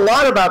knew a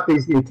lot about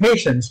these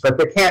mutations, but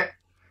they can't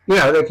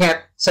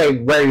say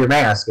wear your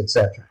mask,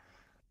 etc.,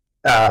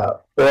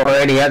 or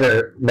any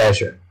other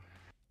measure.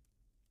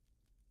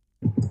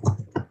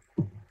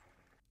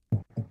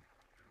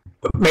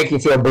 Make you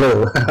feel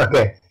blue.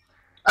 Okay.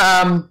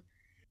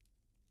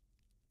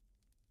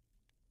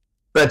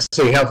 Let's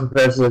see. Health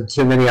affairs with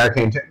too many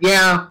arcane.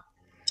 Yeah.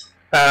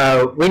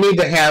 We need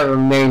to have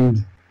them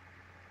named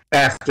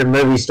after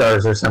movie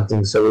stars or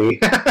something. So we,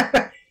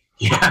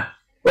 yeah,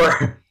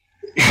 or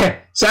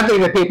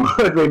something that people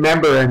would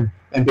remember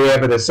and be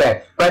able to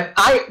say. But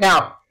I'm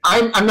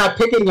not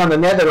picking on the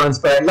Netherlands,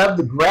 but I love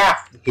the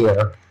graph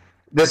here.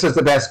 This is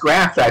the best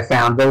graph I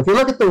found. But if you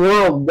look at the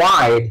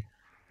worldwide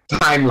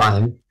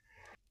timeline,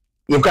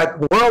 you've got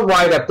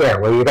worldwide up there,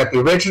 where you've got the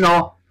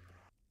original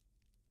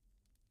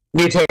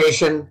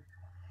mutation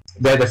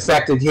that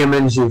affected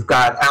humans. You've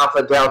got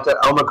alpha, delta,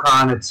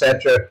 Omicron,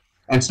 etc.,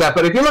 and stuff.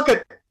 But if you look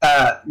at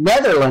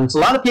Netherlands, a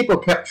lot of people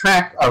kept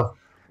track of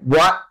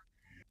what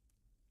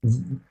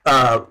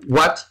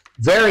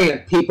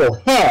variant people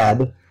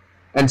had,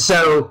 and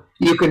so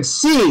you can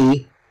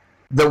see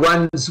the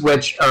ones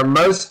which are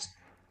most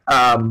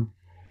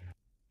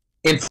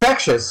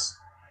infectious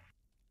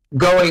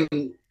going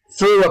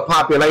through a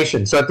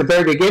population. So at the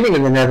very beginning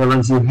in the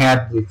Netherlands, you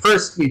had the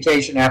first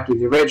mutation after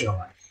the original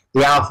one,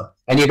 the alpha.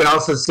 And you can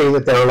also see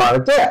that there are a lot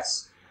of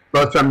deaths,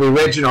 both from the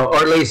original, or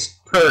at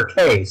least per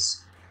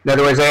case. In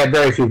other words, they had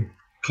very few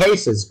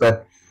cases,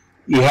 but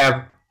you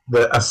have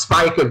a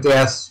spike of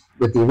deaths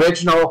with the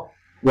original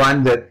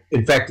one that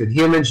infected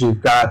humans.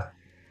 You've got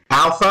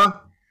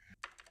alpha,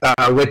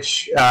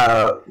 which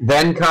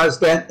then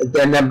caused death.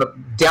 Then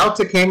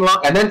delta came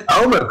along, and then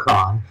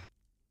Omicron.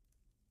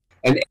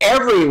 And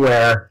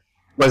everywhere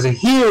was a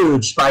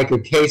huge spike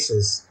of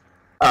cases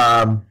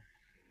of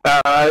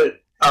the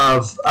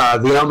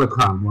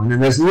Omicron one.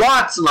 And there's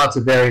lots and lots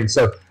of variants.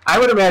 So I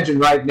would imagine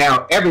right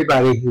now,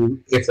 everybody who,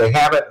 if they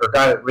have it or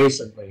got it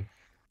recently.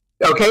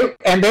 Okay,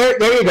 and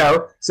there you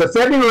go. So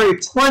February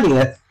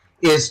 20th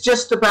is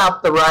just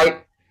about the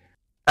right,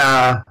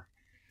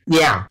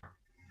 yeah,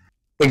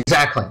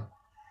 exactly.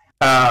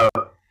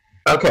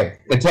 Okay,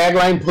 the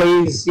tagline,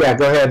 please. Yeah,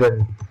 go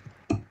ahead.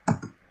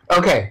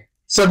 Okay.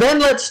 So then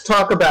let's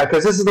talk about,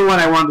 because this is the one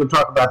I wanted to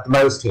talk about the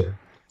most here,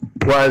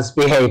 was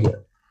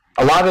behavior.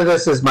 A lot of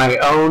this is my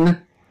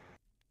own,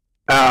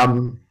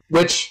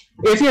 which,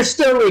 if you're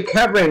still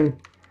recovering,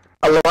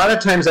 a lot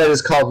of times that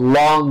is called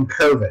long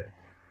COVID.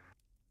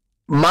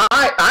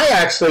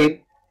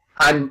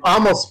 I'm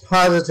almost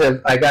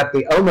positive I got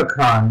the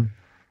Omicron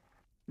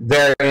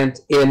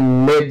variant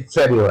in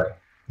mid-February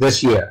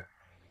this year.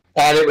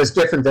 And it was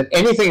different than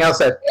anything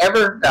else I've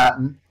ever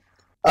gotten.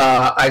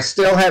 I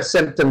still have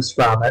symptoms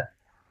from it.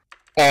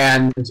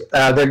 And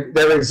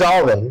they're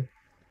resolving,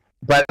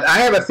 but I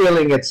have a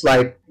feeling it's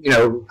like,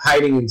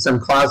 hiding in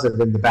some closet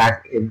in the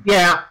back.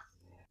 Yeah,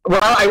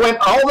 well, I went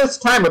all this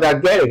time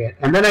without getting it,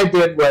 and then I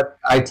did what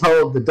I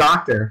told the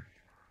doctor.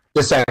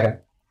 Just a second.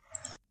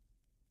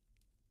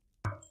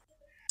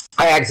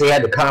 I actually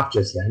had to cough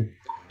just then.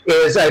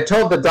 I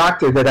told the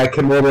doctor that I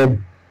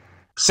committed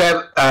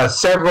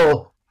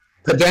several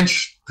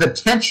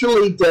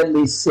potentially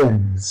deadly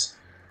sins,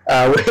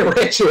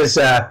 which is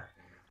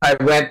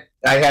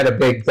I had a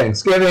big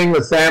Thanksgiving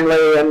with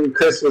family and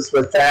Christmas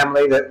with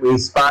family that we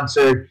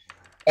sponsored.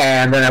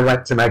 And then I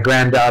went to my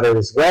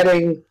granddaughter's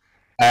wedding,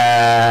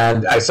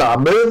 and I saw a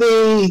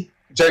movie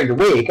during the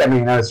week. I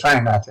mean, I was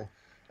trying not to.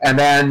 And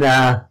then,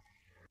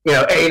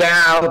 ate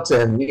out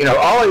and,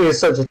 all of these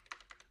sorts of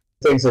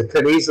things that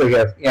could easily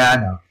have. Yeah, I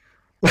know.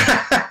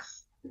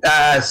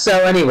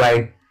 So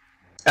anyway,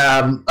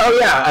 oh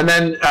yeah, and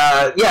then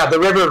yeah, the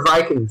river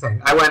Viking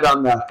thing. I went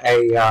on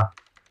a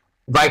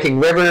Viking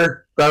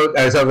river boat.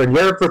 I was over in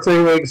Europe for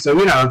 3 weeks, so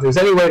if there's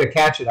any way to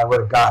catch it, I would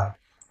have got it,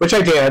 which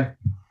I did.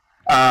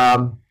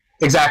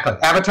 Exactly,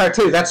 Avatar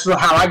 2. That's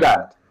how I got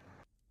it.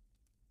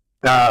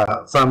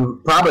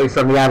 Probably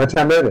from the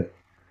Avatar movie.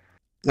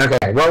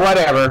 Okay, well,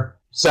 whatever.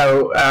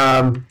 So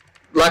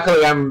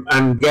luckily,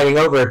 I'm getting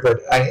over it,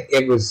 but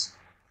it was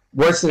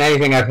worse than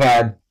anything I've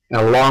had in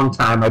a long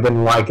time. I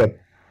didn't like it,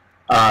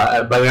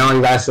 but it only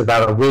lasted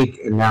about a week,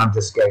 and now I'm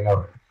just getting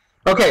over it.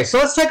 Okay, so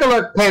let's take a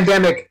look at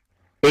pandemic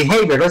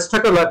behavior. Let's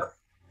take a look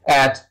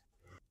at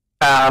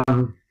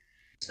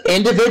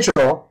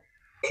individual,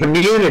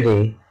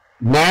 community,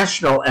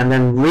 national, and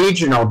then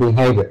regional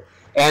behavior.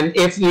 And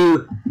if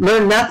you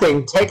learn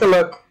nothing, take a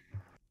look.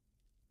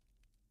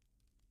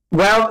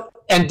 Well,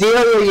 and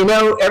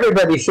Delia,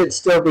 everybody should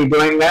still be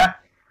doing that.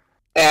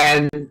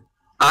 And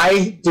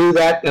I do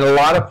that in a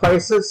lot of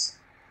places.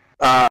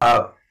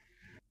 But,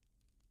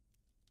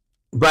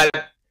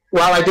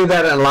 well, I do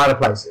that in a lot of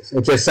places.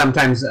 It's just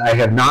sometimes I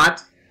have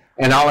not,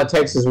 and all it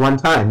takes is one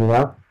time,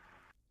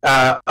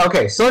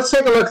 Okay, so let's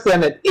take a look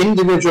then at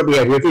individual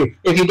behavior.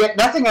 If you get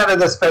nothing out of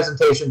this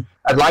presentation,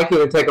 I'd like you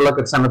to take a look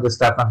at some of the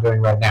stuff I'm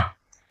doing right now.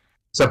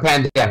 So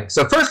pandemic.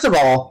 So first of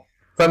all,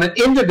 from an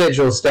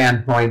individual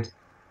standpoint,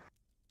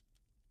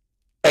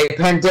 a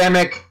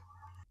pandemic,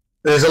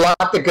 there's a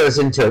lot that goes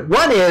into it.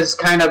 One is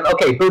kind of,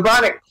 okay,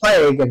 bubonic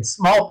plague and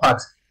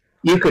smallpox,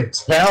 you could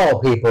tell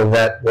people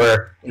that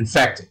were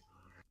infected.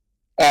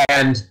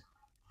 And,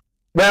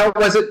 well,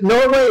 was it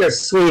Norway or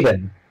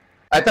Sweden?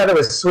 I thought it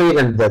was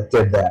Sweden that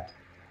did that.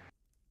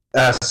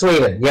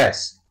 Sweden,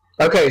 yes.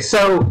 Okay,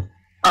 so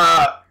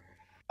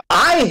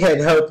I had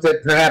hoped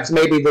that perhaps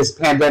maybe this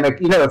pandemic,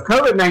 if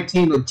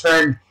COVID-19 had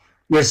turned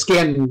your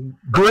skin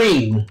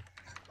green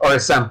or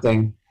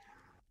something,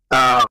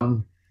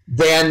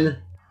 then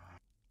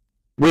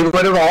we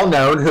would have all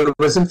known who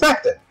was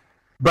infected.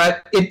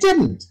 But it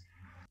didn't.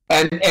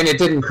 And it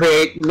didn't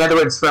create, in other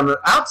words, from an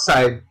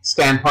outside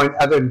standpoint,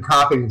 other than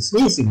coughing and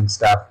sneezing and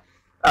stuff,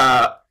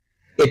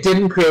 it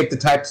didn't create the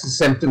types of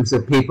symptoms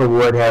that people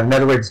would have. In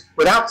other words,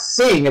 without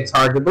seeing, it's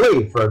hard to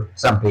believe for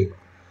some people.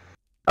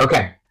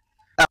 Okay.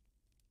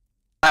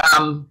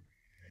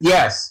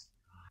 Yes.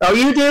 Oh,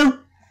 you do?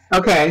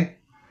 Okay.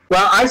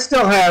 Well, I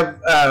still have,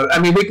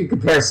 we can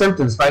compare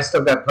symptoms, but I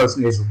still got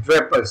postnasal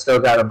drip. I've still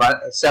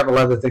got several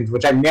other things,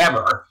 which I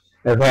never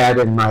have had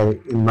in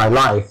my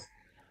life.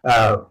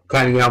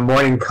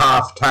 Morning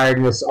cough,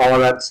 tiredness, all of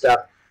that stuff.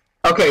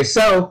 Okay,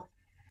 so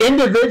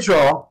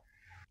individual.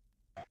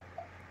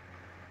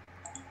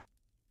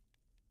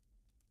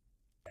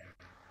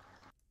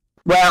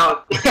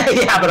 Well,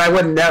 yeah, but I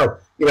wouldn't know.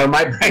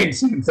 My brain,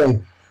 same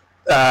thing.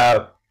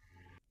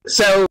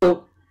 So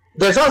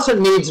there's also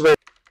needs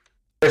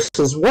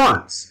versus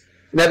wants.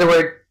 In other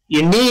words,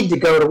 you need to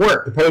go to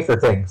work to pay for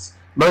things.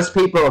 Most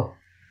people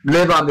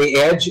live on the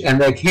edge, and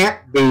they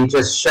can't be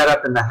just shut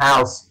up in the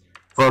house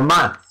for a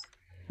month.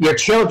 Your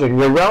children,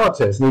 your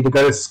relatives need to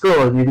go to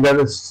school, you need to go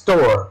to the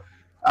store,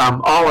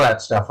 all of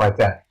that stuff like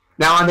that.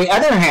 Now, on the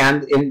other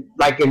hand, in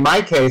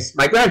my case,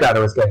 my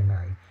granddaughter was getting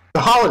married. The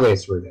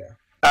holidays were there.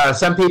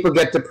 Some people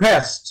get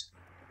depressed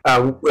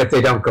if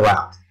they don't go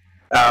out.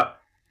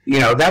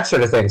 That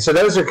sort of thing. So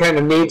those are kind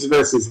of needs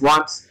versus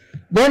wants.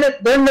 Then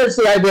there's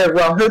the idea of,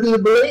 well, who do you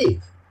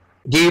believe?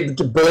 Do you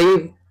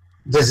believe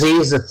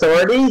disease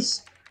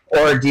authorities,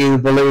 or do you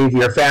believe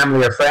your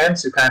family or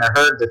friends who kind of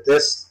heard that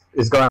this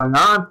is going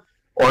on,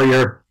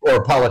 or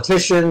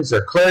politicians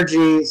or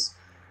clergies,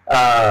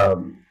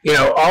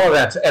 all of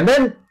that. And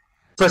then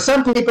for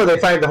some people, they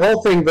find the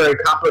whole thing very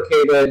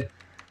complicated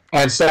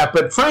and stuff.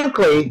 But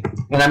frankly,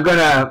 and I'm going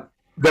to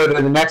go to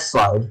the next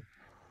slide,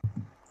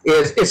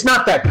 it's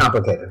not that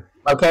complicated,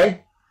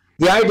 okay?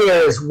 The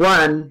idea is,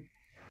 one,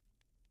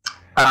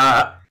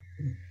 to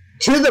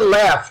the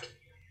left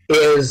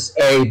is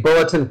a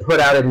bulletin put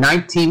out in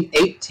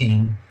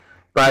 1918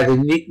 by the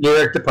New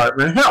York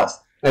Department of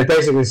Health. And it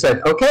basically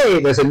said, okay,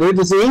 there's a new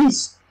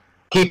disease,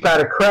 keep out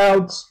of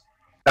crowds,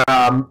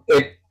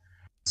 it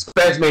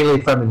spreads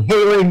mainly from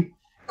inhaling,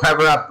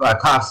 cover up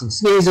coughs and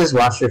sneezes,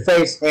 wash your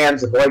face,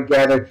 hands, avoid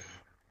gathering.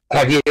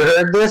 Have you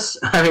heard this?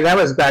 That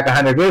was back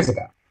 100 years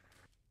ago.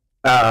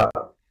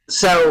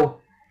 So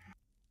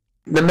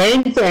the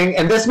main thing,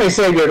 and this may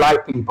save your life,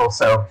 people,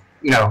 so,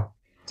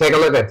 take a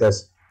look at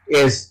this,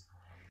 is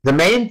the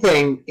main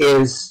thing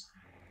is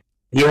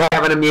you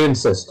have an immune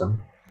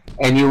system,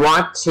 and you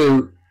want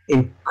to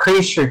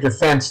increase your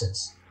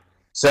defenses.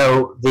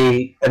 So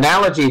the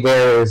analogy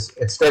there is,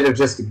 instead of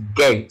just a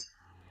gate,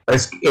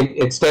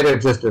 instead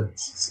of just a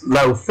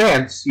low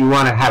fence, you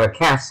want to have a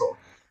castle.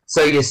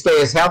 So you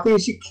stay as healthy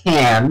as you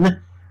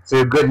can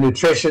through good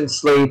nutrition,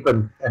 sleep,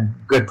 and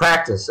good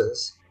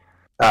practices,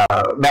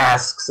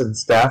 masks and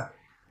stuff,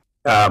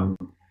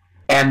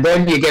 and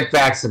then you get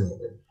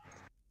vaccinated.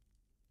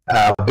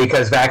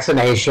 Because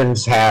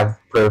vaccinations have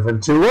proven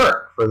to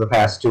work for the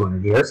past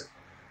 200 years.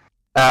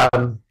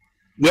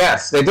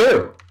 Yes, they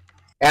do.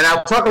 And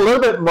I'll talk a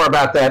little bit more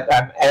about that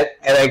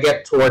as I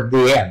get toward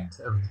the end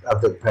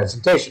of the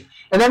presentation.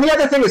 And then the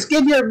other thing is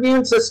give your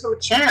immune system a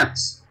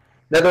chance.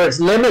 In other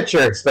words, limit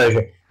your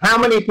exposure. How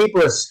many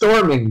people are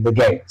storming the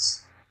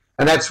gates?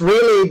 And that's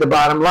really the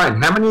bottom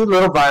line. How many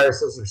little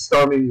viruses are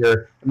storming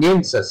your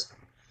immune system?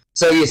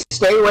 So you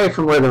stay away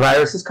from where the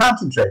virus is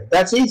concentrated.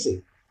 That's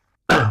easy.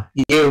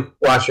 You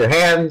wash your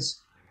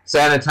hands,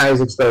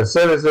 sanitize exposed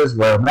surfaces,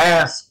 wear a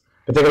mask,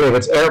 particularly if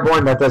it's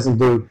airborne. That doesn't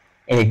do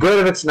any good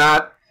if it's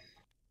not.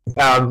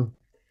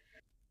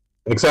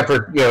 Except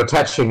for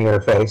touching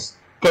your face.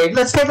 Okay,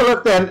 let's take a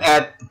look then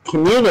at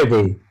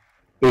community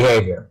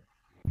behavior.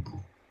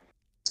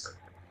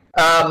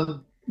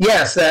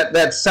 Yes, that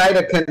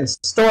cytokine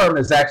storm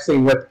is actually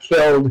what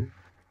killed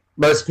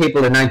most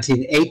people in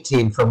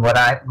 1918, from what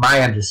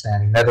my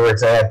understanding. In other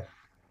words, they had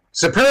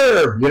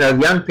superb,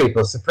 young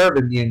people, superb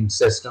immune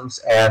systems,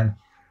 and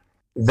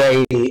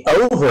they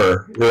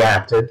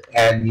overreacted,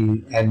 and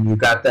you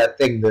got that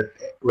thing that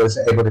was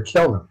able to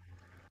kill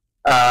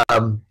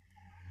them.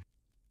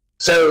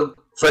 So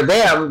for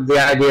them, the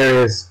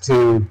idea is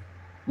to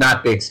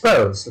not be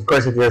exposed. Of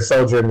course, if you're a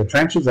soldier in the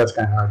trenches, that's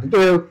kind of hard to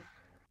do.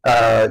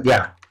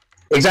 Yeah,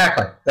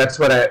 exactly. That's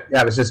what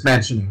I was just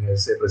mentioning,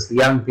 is it was the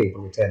young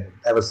people who tended.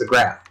 That was the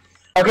graph.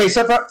 Okay,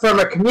 so from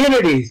a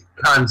community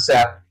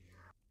concept,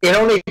 it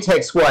only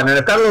takes one. And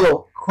I've got a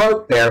little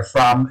quote there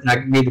from, and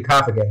I need to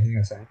cough again. Hang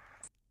on a second.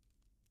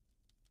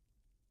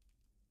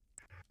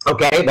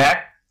 Okay,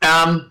 back.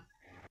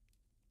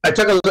 I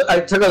took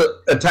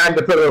a time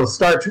to put a little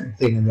Star Trek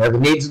thing in there. The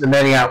needs of the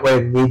many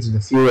outweigh the needs of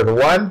the few or the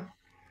one.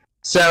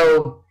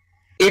 So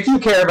if you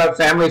care about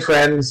family,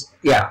 friends,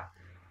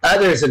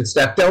 others and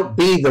stuff, don't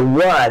be the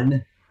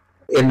one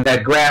in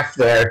that graph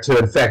there to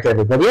infect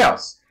everybody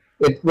else.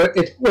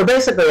 We're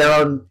basically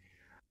our own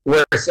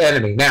worst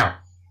enemy. Now,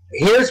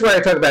 here's where I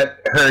talk about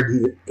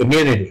herd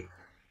immunity.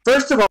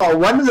 First of all,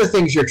 one of the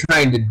things you're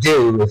trying to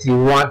do if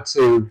you want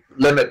to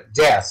limit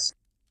deaths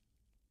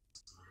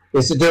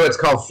is to do what's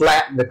called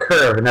flatten the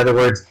curve. In other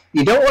words,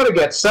 you don't want to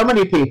get so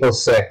many people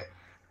sick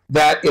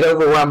that it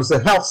overwhelms the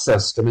health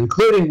system,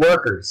 including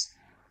workers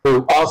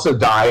who also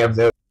die of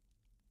this.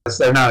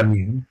 They're not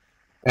immune.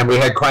 And we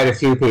had quite a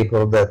few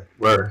people that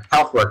were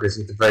health workers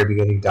at the very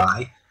beginning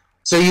die.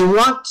 So you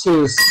want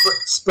to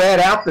spread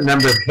out the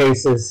number of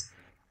cases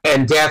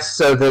and deaths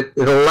so that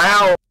it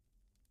allows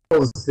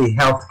the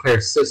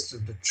healthcare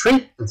system to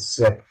treat the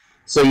sick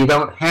so you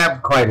don't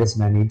have quite as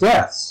many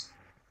deaths.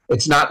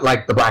 It's not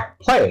like the Black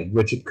Plague,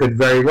 which it could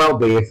very well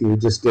be if you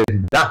just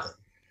did nothing.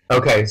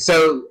 Okay,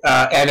 so,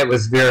 and it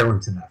was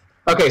virulent enough.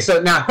 Okay,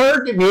 so now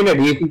herd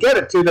immunity, you can get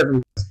it two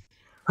different ways.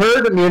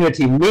 Herd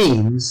immunity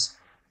means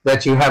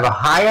that you have a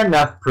high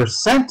enough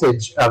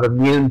percentage of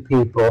immune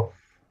people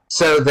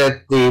so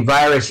that the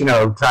virus,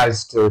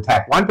 tries to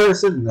attack one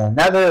person and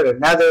then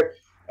another,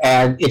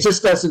 and it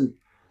just doesn't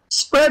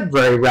spread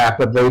very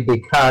rapidly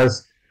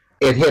because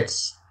it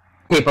hits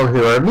people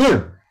who are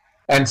immune.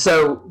 And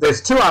so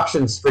there's two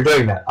options for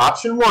doing that.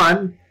 Option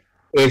one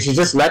is you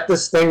just let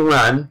this thing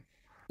run.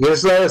 You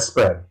just let it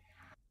spread.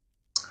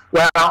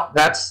 Well,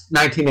 that's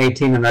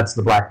 1918, and that's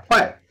the Black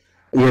Plague.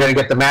 You're going to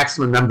get the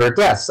maximum number of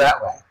deaths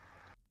that way.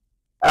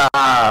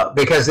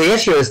 Because the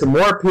issue is the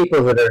more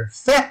people that are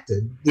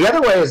infected, the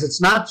other way is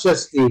it's not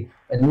just the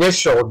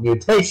initial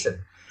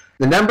mutation.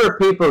 The number of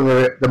people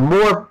the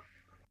more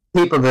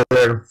people that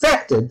are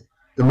infected,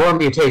 the more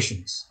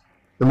mutations.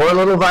 The more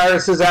little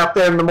viruses out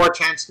there, and the more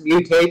chance to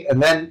mutate,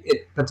 and then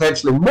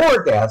potentially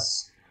more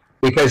deaths,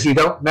 because you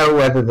don't know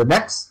whether the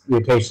next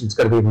mutation is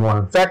going to be more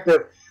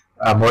effective,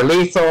 more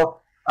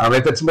lethal.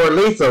 If it's more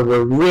lethal,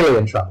 we're really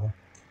in trouble.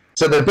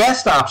 So the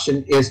best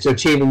option is to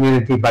achieve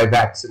immunity by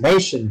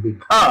vaccination,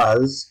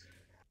 because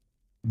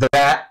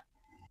that,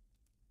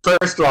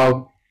 first of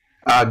all,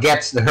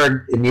 gets the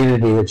herd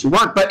immunity that you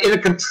want, but in a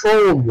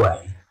controlled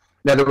way.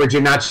 In other words,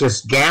 you're not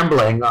just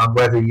gambling on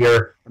whether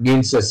your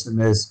immune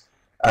system is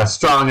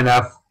strong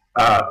enough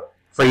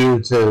for you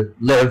to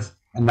live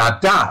and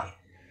not die.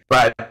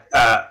 But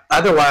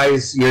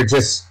otherwise, you're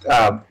just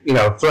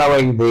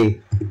throwing the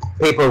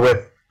people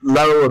with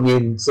low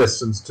immune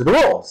systems to the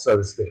wolves, so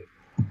to speak.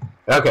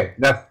 Okay,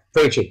 enough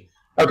preaching.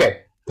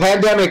 Okay,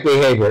 pandemic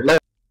behavior.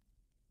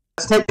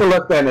 Let's take a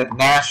look then at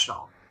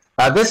national.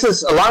 A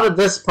lot of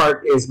this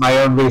part is my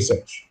own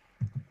research,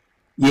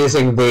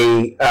 using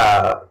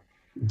the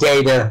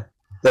data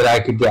that I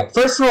could get.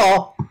 First of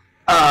all,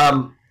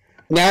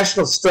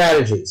 national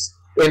strategies.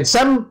 In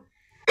some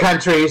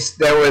countries,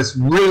 there was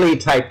really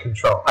tight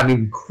control. I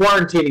mean,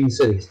 quarantining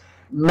cities,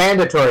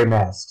 mandatory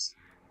masks.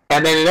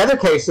 And then in other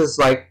cases,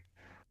 like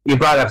you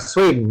brought up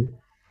Sweden,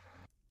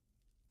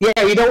 you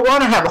don't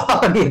want to have all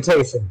the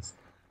mutations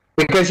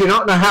because you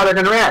don't know how they're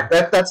going to react.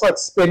 That's like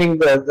spinning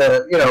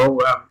the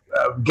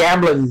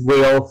gambling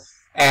wheel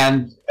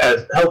and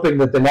hoping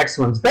that the next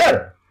one's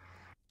better.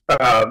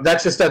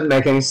 That just doesn't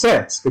make any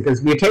sense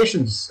because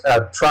mutations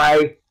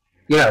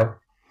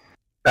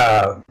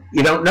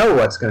you don't know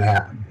what's going to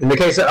happen. In the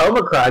case of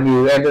Omicron,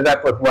 you ended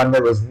up with one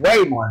that was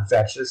way more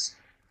infectious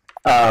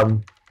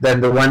than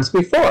the ones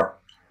before.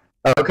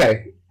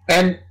 Okay,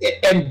 and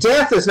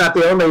death is not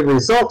the only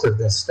result of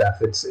this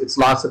stuff. It's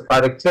loss of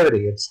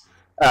productivity. It's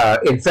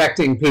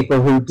infecting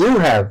people who do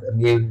have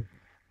immune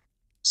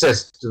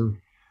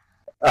system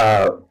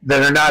that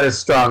are not as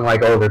strong,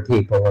 like older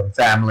people and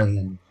family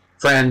and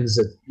friends,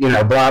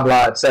 blah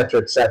blah,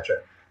 etc.,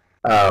 etc.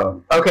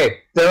 Okay,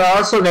 there are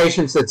also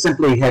nations that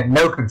simply had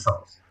no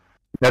controls.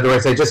 In other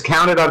words, they just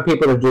counted on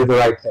people to do the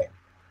right thing,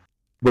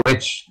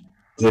 which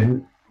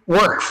didn't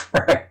work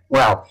very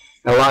well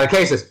in a lot of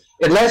cases,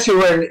 unless you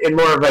were in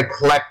more of a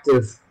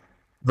collective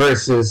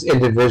versus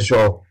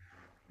individualist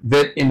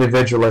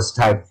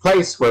type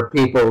place where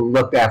people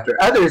looked after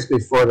others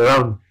before their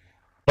own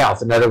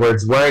health. In other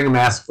words, wearing a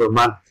mask for a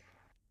month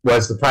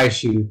was the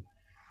price you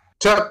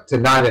took to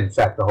not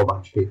infect a whole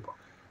bunch of people.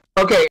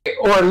 Okay,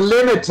 or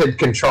limited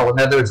control. In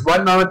other words,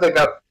 one moment they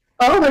go,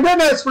 oh my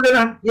goodness, we're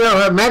going to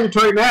have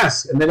mandatory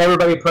masks, and then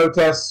everybody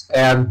protests,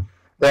 and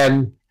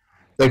then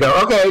they go,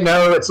 okay,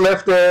 no, it's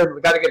lifted,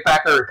 we got to get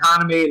back our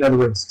economy. In other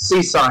words,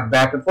 seesawing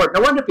back and forth. No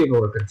wonder people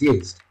were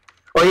confused.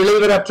 Or you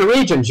leave it up to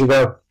regions. You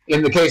go,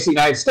 in the case of the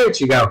United States,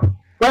 you go,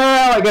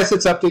 well, I guess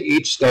it's up to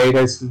each state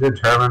as to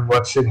determine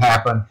what should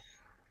happen.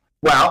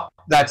 Well,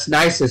 that's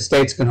nice if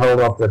states can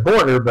hold off their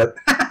border, but,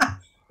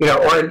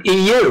 or an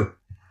EU,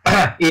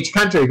 each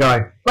country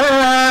going,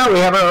 well, we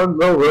have our own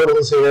little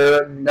rules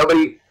here, and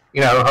nobody,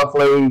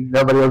 hopefully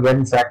nobody will get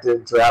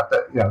infected throughout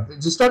the, it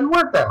just doesn't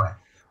work that way.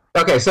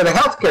 Okay, so the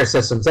healthcare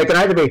systems, they can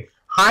either be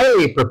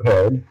highly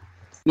prepared,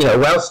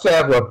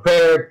 well-staffed,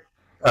 well-prepared,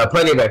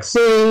 plenty of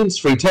vaccines,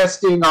 free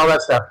testing, all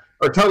that stuff,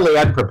 or totally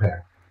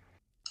unprepared,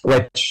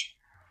 which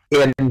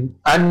in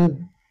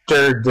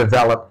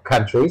underdeveloped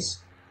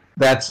countries,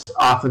 that's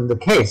often the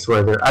case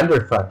where they're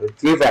underfunded,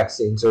 few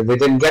vaccines, or they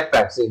didn't get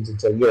vaccines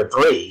until year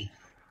 3,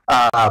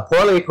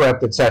 poorly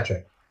equipped,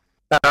 etc.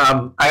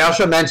 I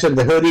also mentioned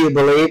the who do you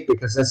believe,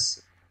 because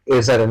this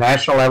is at a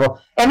national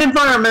level, and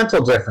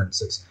environmental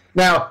differences.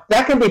 Now,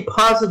 that can be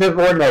positive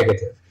or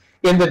negative.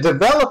 In the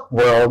developed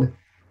world,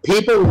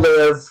 people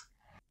live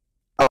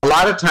a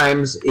lot of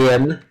times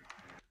in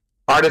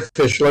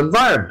artificial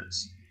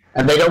environments,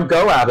 and they don't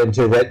go out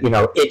into that,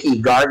 icky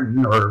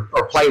garden or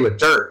play with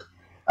dirt.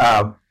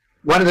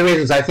 One of the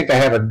reasons I think I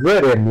have a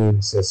good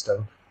immune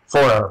system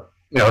for,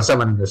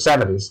 someone in their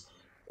 70s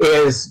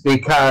is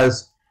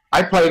because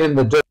I played in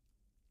the dirt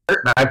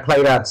and I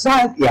played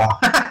outside. Yeah,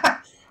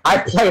 I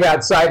played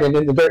outside and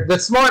in the dirt.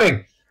 This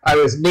morning, I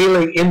was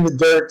kneeling in the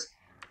dirt,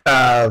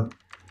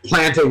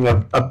 planting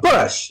a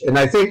bush, and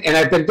I've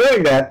been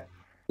doing that,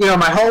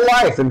 my whole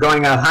life, and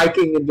going out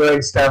hiking and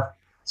doing stuff.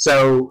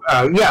 So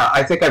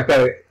I think I've got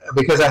it,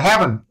 because I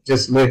haven't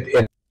just lived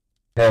in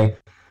a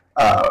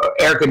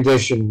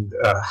air-conditioned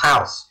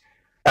house.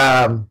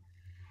 But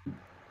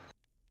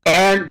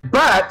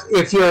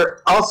if you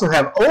also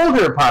have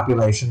older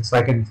populations,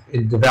 like in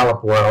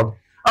developed world,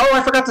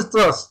 I forgot to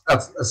throw a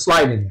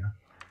slide in there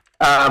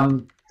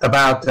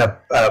about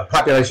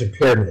population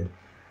pyramid,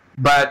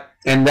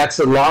 and that's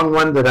a long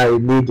one that I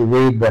need to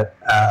read, but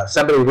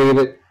somebody read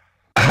it.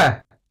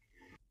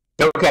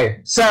 Okay,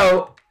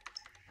 so,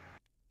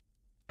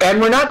 and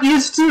we're not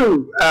used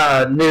to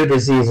new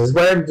diseases.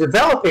 Where in the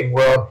developing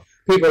world,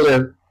 people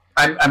live,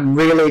 I'm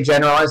really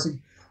generalizing,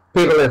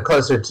 people live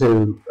closer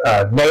to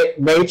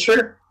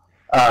nature.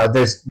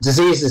 There's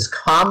disease is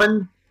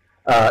common.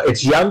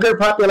 It's younger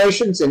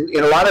populations.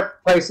 In a lot of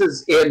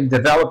places in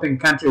developing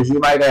countries, you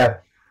might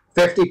have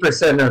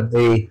 50% of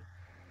the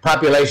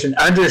population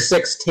under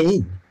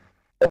 16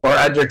 or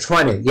under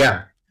 20.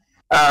 Yeah.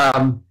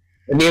 And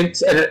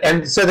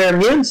so their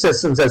immune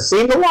systems have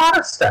seen a lot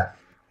of stuff.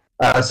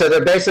 So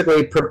they're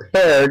basically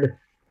prepared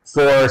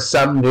for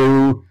some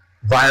new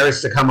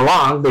virus to come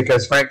along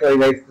because, frankly,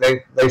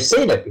 they've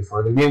seen it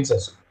before, the immune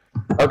system.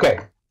 Okay.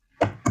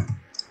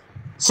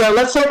 So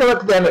let's take a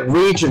look then at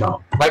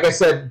regional. Like I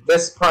said,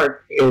 this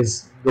part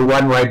is the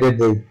one where I did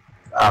the,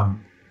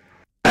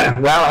 well,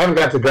 I haven't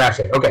got the graph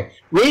yet. Okay.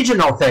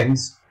 Regional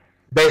things,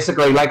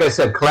 basically, like I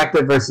said,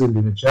 collective versus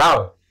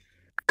individuality.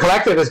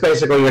 Collective is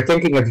basically you're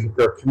thinking of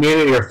your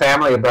community or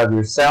family above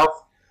yourself,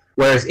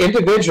 whereas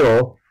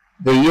individual,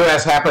 the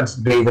U.S. happens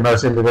to be the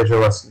most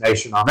individualist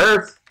nation on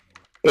earth,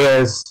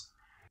 is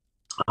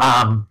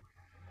a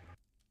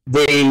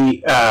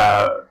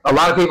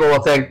lot of people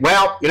will think,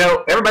 well,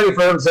 everybody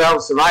for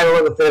themselves, survival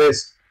of the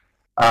fittest,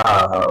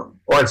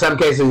 or in some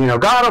cases,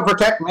 God will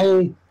protect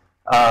me,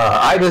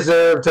 I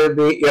deserve to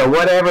be,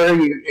 whatever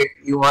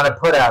you want to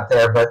put out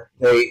there, but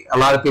a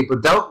lot of people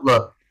don't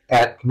look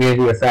at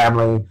community or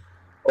family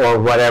or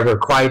whatever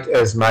quite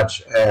as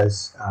much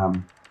as,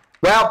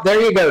 well,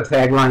 there you go,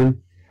 tagline.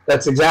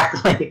 That's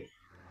exactly,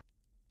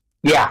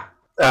 yeah.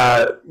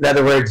 In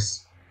other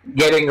words,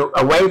 getting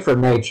away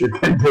from nature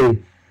can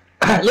be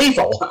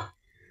lethal.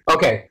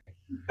 Okay.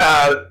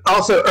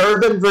 Also,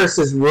 urban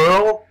versus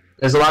rural.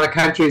 There's a lot of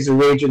countries and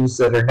regions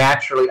that are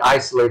naturally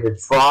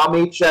isolated from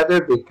each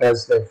other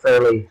because they're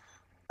fairly,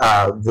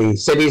 the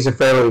cities are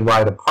fairly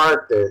wide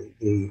apart.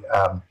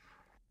 Never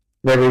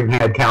even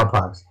had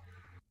cowpox.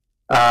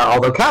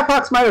 Although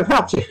cowpox might have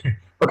helped you.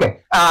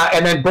 Okay.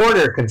 And then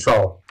border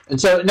control.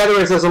 And so, in other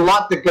words, there's a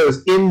lot that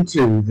goes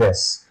into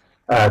this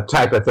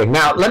type of thing.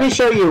 Now, let me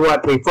show you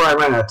what, before I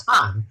run out of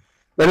time,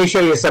 let me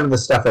show you some of the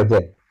stuff I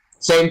did.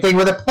 Same thing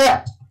with a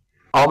pet,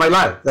 all my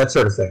life, that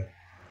sort of thing.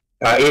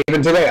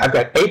 Even today, I've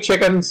got 8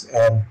 chickens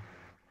and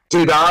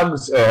 2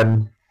 dogs,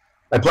 and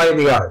I play in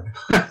the yard.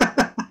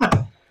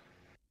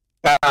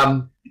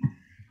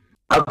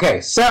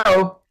 Okay,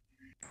 so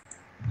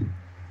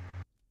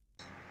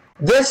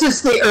this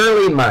is the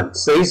early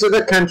months. These are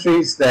the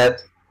countries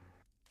that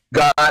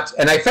got,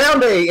 and I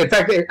found in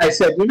fact, I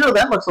said, you know,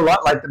 that looks a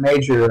lot like the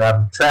major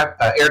air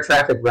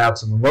traffic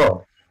routes in the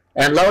world.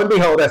 And lo and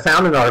behold, I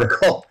found an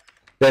article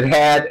that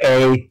had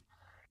a,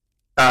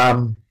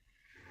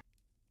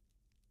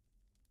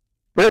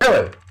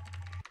 really?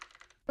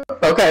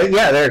 Okay,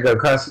 yeah, there you go,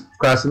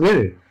 cross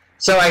immunity.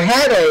 So I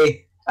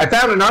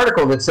found an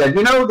article that said,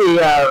 you know,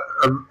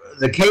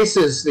 the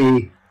cases,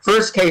 the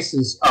first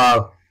cases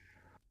of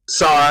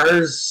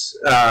SARS,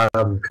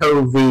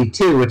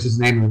 CoV-2, which is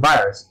the name of the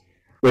virus,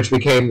 which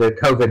became the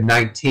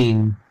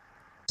COVID-19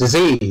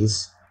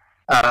 disease,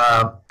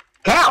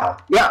 cow,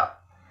 yeah,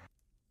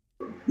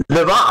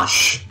 the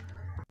vache,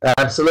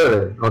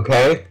 absolutely,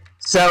 okay?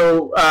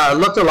 So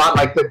looked a lot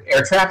like the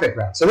air traffic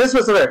route. So this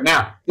was the,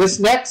 now, this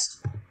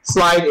next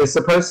slide is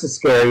supposed to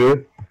scare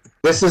you.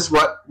 This is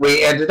what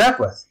we ended up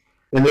with.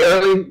 In the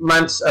early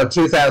months of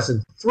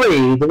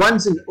 2003, the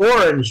ones in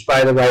orange,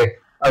 by the way,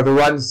 are the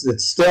ones that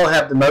still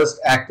have the most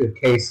active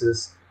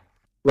cases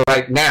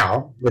right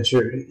now, which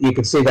are, you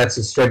can see that's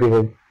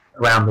distributed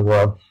around the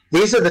world.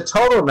 These are the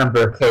total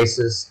number of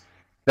cases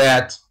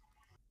that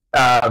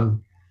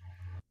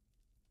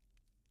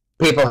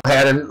people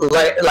had, and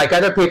like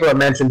other people have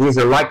mentioned, these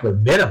are likely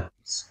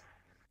minimums.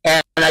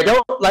 And I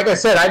don't, like I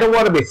said, I don't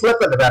want to be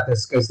flippant about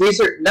this because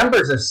these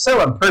numbers are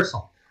so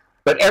impersonal.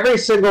 But every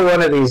single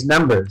one of these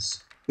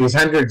numbers, these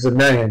hundreds of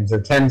millions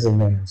or tens of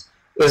millions,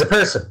 is a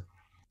person.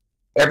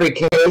 Every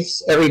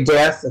case, every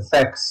death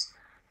affects,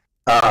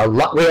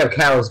 we have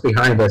cows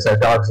behind us, our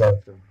dogs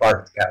love to bark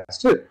at the cows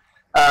too.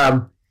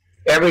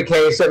 Every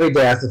case, every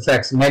death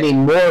affects many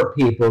more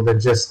people than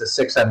just the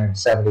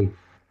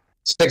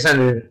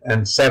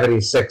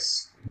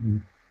 676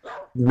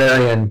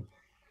 million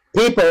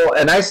people,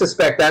 and I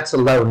suspect that's a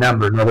low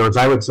number. In other words,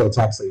 I would say it's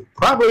actually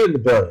probably in the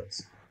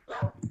billions.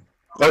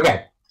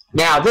 Okay.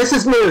 Now, this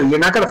is new. You're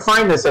not going to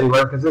find this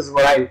anywhere because this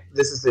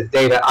is the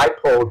data I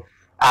pulled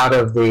out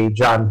of the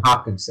Johns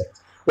Hopkins thing.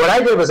 What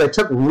I did was I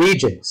took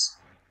regions,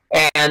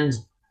 and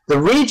the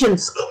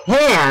regions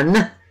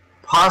can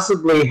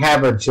possibly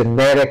have a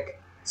genetic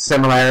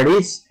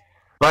similarities,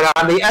 but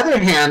on the other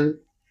hand,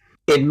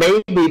 it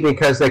may be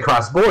because they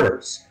cross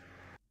borders.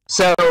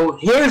 So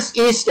here's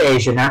East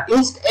Asia. Now,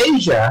 East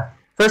Asia,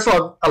 first of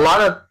all, a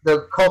lot of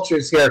the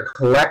cultures here are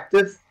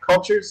collective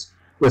cultures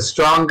with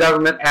strong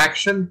government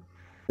action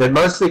that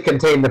mostly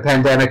contained the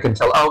pandemic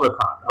until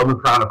Omicron.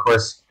 Omicron, of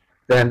course,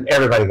 then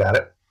everybody got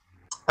it.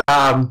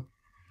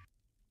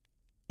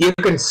 You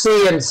can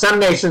see in some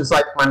nations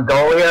like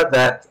Mongolia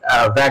that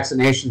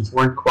vaccinations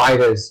weren't quite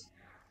as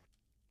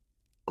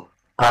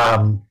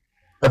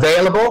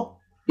available.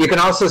 You can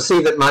also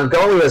see that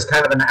Mongolia is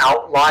kind of an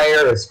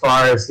outlier as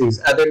far as these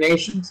other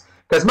nations,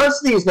 because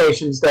most of these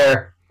nations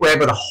there were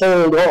able to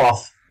hold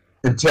off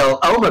until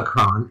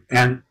Omicron.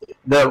 And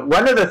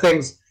one of the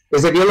things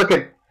is if you look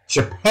at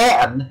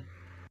Japan,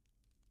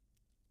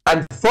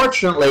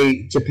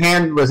 unfortunately,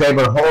 Japan was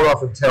able to hold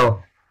off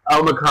until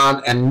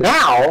Omicron, and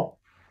now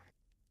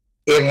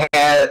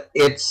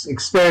it's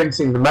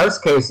experiencing the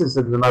most cases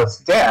and the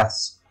most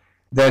deaths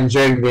than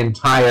during the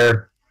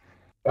entire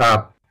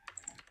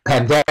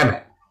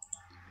pandemic.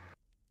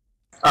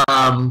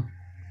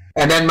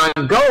 And then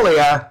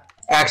Mongolia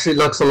actually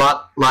looks a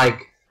lot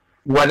like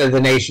one of the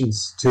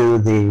nations to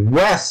the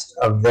west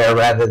of there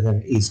rather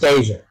than East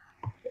Asia,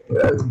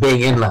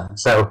 being inland.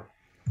 So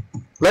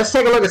let's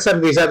take a look at some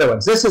of these other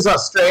ones. This is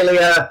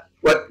Australia.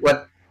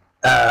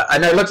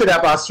 And I looked it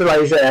up.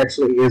 Australasia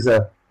actually is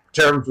a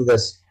term for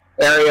this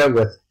area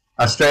with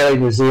Australia,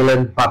 New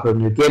Zealand, Papua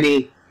New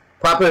Guinea.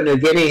 Papua New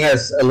Guinea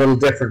has a little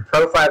different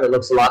profile. It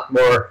looks a lot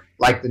more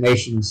like the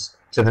nations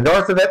to the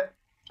north of it.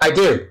 I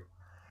do.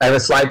 I have a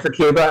slide for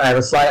Cuba. I have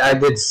a slide. I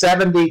did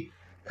 70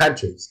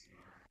 countries.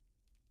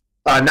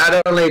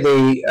 Not only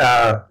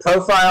the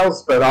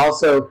profiles, but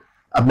also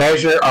a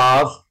measure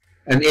of,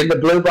 and in the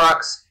blue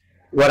box,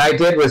 what I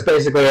did was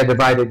basically I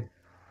divided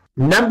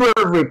number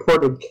of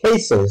reported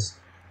cases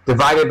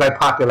divided by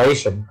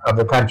population of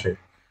the country.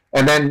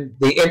 And then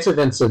the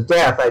incidence of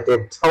death, I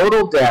did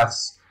total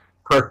deaths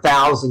per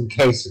 1,000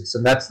 cases,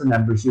 and that's the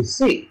numbers you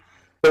see.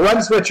 The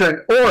ones which are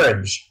in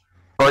orange,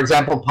 for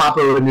example,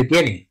 Papua New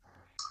Guinea,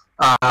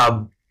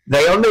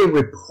 they only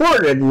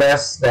reported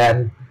less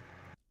than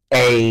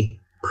a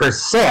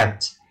 %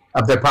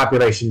 of their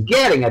population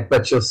getting it,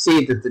 but you'll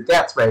see that the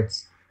death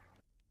rate's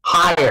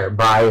higher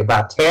by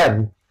about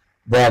 10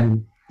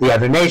 than the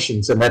other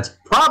nations, and that's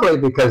probably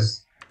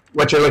because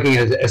what you're looking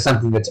at is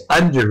something that's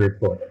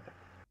underreported.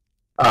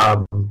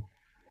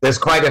 There's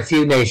quite a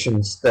few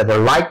nations that are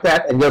like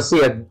that, and you'll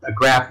see a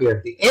graph here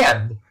at the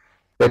end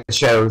that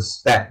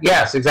shows that,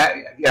 yes,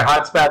 exactly, your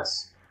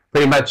hotspots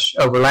pretty much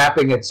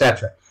overlapping,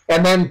 etc.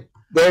 And then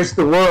there's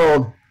the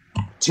world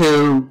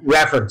to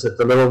reference it,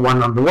 the little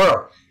one on the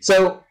world.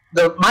 So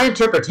my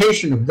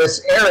interpretation of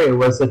this area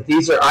was that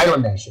these are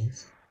island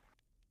nations,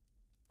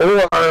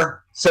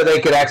 or so they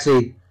could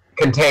actually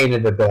contain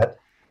it a bit,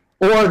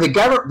 or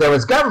there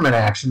was government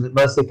action that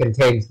mostly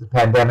contains the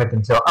pandemic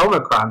until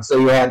Omicron, so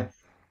you had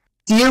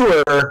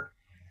fewer,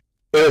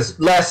 it was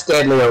less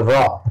deadly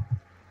overall.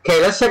 Okay,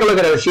 let's take a look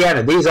at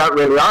Oceania. These aren't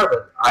really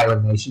our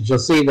island nations. You'll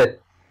see that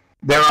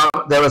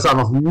there was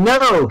almost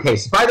no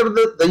cases. By the way,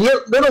 the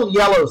little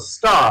yellow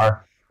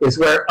star is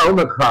where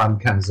Omicron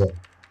comes in.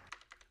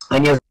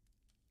 And you'll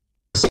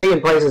see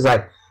in places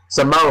like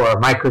Samoa or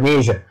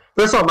Micronesia.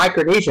 First of all,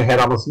 Micronesia had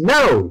almost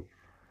no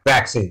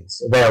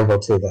vaccines available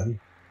to them,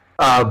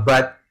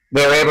 but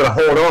they were able to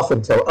hold off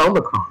until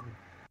Omicron.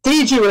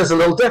 Fiji was a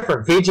little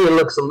different. Fiji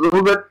looks a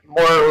little bit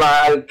more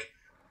like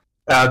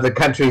the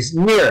countries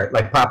near it,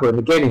 like Papua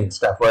New Guinea and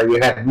stuff, where you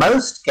had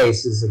most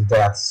cases and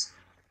deaths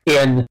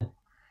in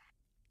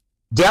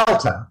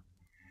Delta.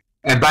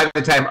 And by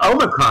the time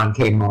Omicron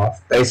came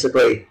off,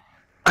 basically,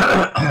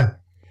 by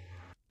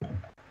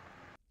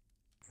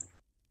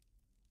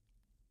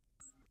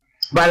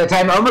the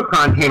time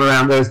Omicron came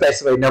around, there was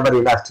basically nobody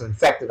left to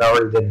infect it,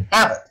 already didn't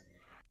have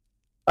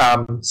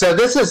it. So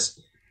this is,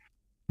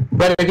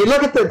 but if you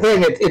look at the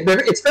thing,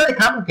 it's very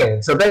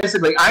complicated. So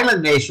basically,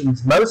 island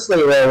nations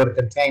mostly were able to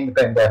contain the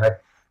pandemic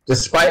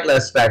despite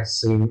less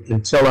vaccine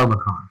until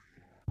Omicron.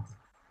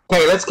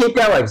 Okay, let's keep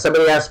going.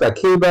 Somebody asked about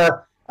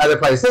Cuba, other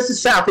places. This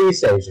is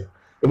Southeast Asia.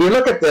 If you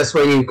look at this,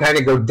 where you kind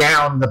of go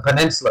down the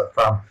peninsula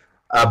from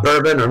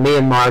Bourbon or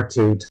Myanmar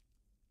to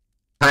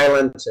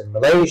Thailand and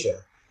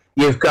Malaysia,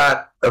 you've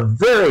got a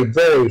very,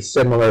 very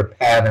similar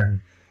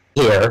pattern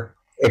here,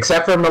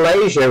 except for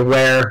Malaysia,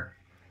 where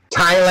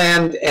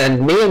Thailand and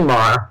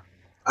Myanmar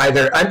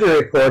either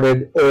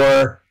underreported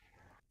or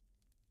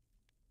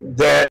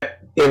that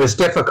it was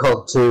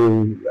difficult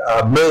to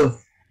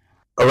move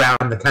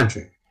around the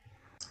country.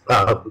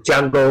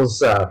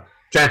 Jungles,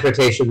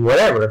 transportation,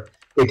 whatever,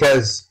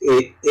 because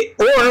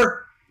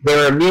or they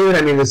were immune.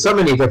 I mean, there's so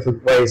many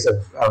different ways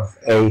of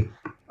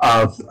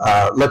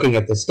looking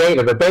at this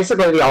data, but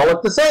basically they all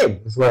look the same,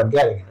 is what I'm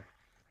getting at.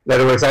 In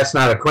other words, that's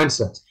not a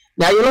coincidence.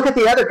 Now you look at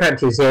the other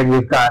countries here, and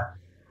you've got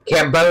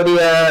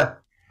Cambodia,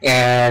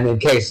 and in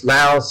case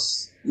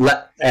Laos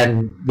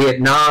and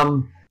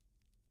Vietnam,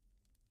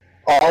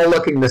 all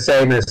looking the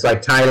same as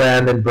like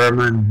Thailand and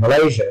Burma and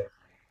Malaysia.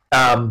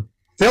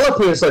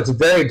 Philippines looks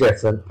very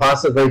different,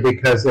 possibly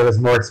because there was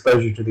more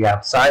exposure to the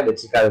outside.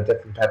 It's got a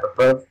different type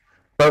of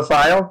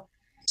profile.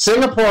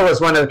 Singapore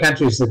was one of the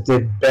countries that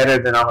did better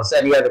than almost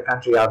any other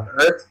country on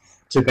Earth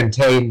to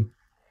contain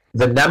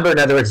the number. In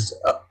other words,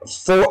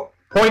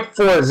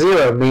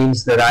 0.40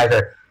 means that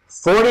either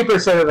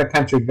 40% of the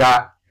country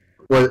got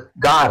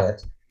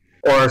it,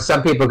 or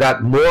some people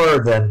got more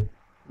than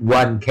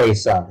one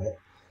case of it.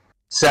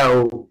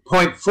 So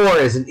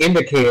 0.4 is an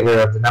indicator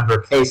of the number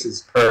of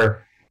cases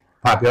per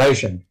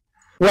population.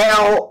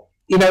 Well,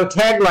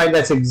 tagline,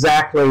 that's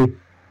exactly,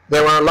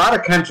 there were a lot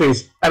of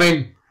countries. I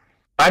mean,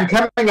 I'm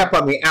coming up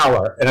on the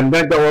hour, and I'm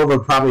going to go over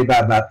probably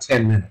about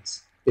 10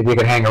 minutes, if you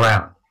can hang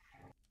around,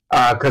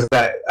 because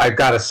I've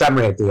got a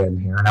summary at the end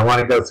here, and I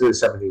want to go through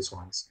some of these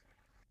ones.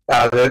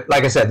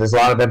 Like I said, there's a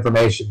lot of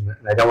information,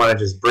 and I don't want to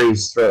just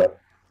breeze through it.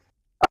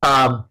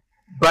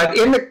 But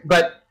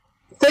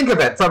think of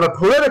it from a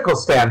political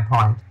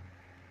standpoint.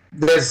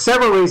 There's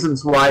several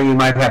reasons why you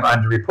might have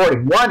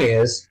underreporting. One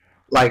is,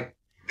 like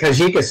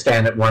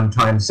Kazakhstan at one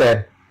time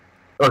said,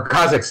 or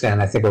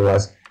Kazakhstan, I think it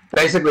was,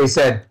 basically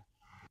said,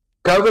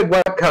 COVID,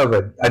 what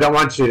COVID? I don't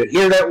want you to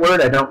hear that word.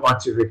 I don't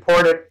want you to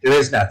report it. There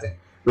is nothing.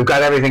 We've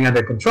got everything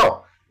under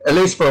control, at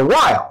least for a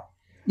while.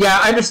 Yeah,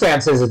 I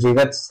understand, Syzygy.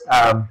 That's,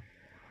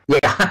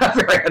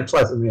 very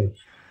unpleasant meeting.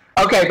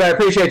 Okay, but I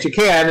appreciate you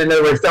can. In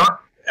other words,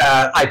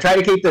 I try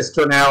to keep this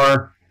to an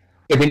hour.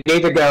 If you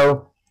need to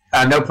go,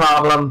 no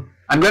problem.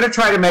 I'm going to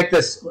try to make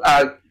this,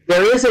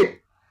 there is a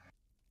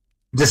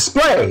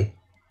display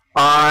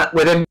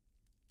within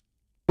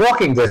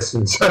walking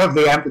distance of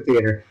the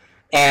amphitheater,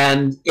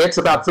 and it's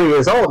about 3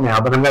 years old now,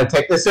 but I'm going to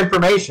take this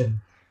information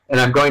and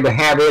I'm going to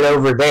have it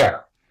over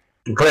there,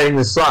 including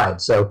the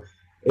slides. So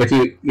if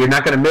you're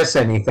not going to miss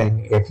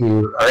anything if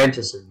you are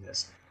interested in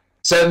this.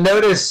 So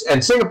notice,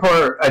 and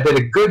Singapore did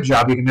a good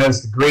job. You can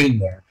notice the green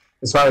there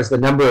as far as the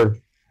number of,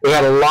 we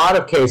had a lot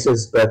of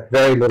cases but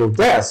very little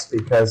deaths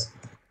because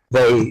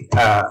they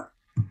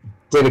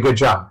did a good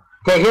job.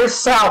 Okay, here's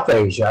South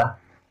Asia.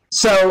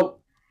 So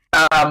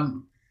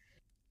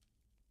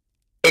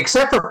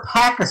except for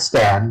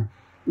Pakistan,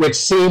 which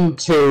seemed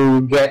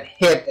to get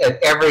hit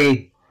at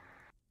every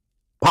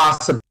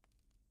possible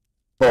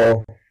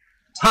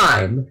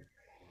time,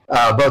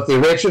 both the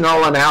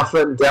original and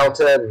Alpha and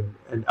Delta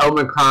and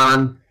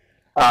Omicron,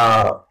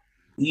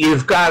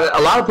 you've got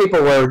a lot of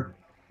people where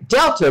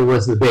Delta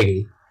was the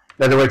biggie.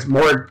 In other words,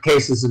 more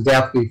cases of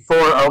death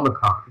before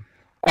Omicron.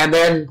 And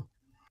then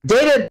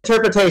Data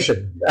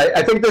interpretation.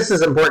 I think this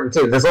is important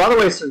too. There's a lot of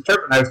ways to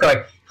interpret. I was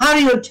going, how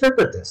do you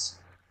interpret this?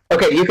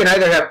 Okay, you can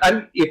either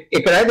have,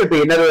 it could either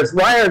be, in other words,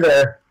 why are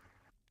there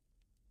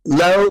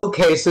low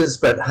cases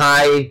but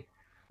high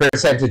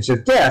percentage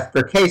of death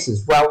per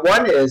cases? Well,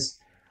 one is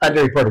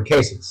underreported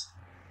cases.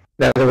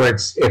 In other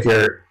words, if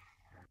you're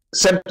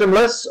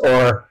symptomless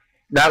or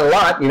not a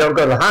lot, you don't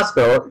go to the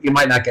hospital, you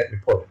might not get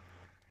reported.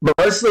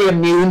 Mostly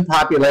immune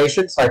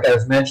populations, like I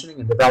was mentioning,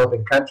 in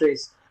developing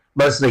countries.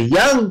 Mostly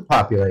young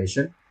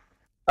population.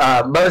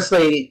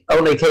 Mostly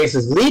only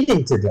cases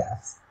leading to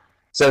death.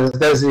 So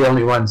those are the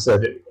only ones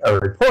that are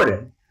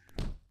reported.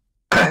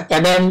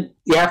 And then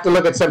you have to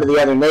look at some of the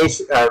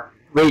other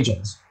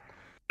regions.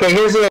 Okay,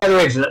 here's the other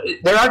region.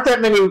 There aren't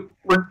that many.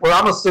 We're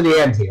almost to the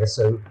end here,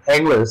 so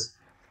hang loose.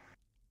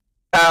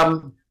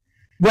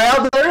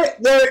 Well,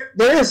 there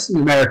is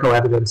numerical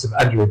evidence of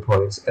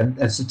underreporting,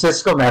 and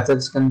statistical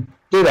methods can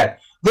do that.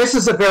 This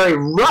is a very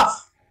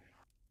rough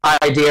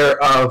idea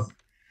of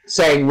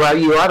saying, well,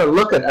 you ought to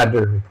look at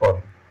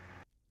underreporting.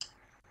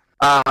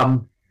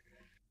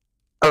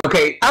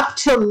 Okay, up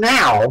till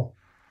now,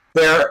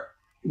 there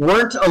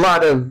weren't a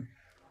lot of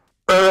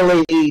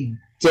early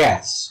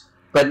deaths.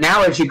 But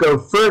now as you go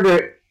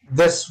further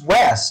this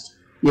west,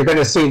 you're going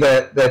to see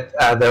that there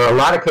are a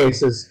lot of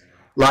cases,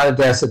 a lot of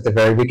deaths at the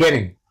very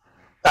beginning.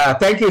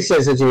 Thank you,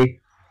 Syzygy.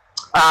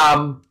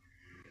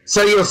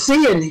 So you'll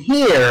see in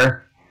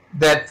here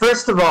that,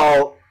 first of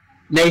all,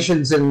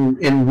 nations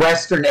in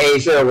Western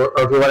Asia, or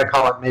if you want to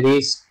call it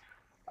Mideast,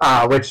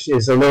 which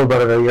is a little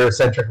bit of a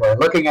Eurocentric way of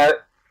looking at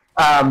it,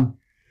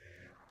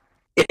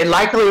 it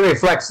likely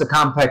reflects the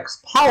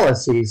complex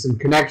policies and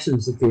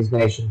connections that these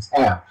nations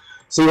have.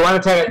 So you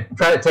want to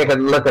try to take a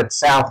look at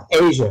South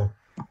Asia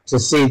to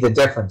see the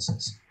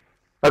differences.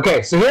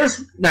 Okay, so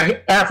here's now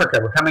Africa.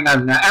 We're coming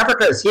on. Now,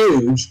 Africa is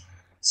huge,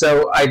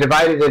 so I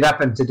divided it up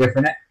into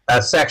different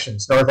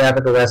sections: North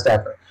Africa, West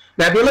Africa.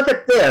 Now, if you look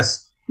at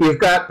this, you've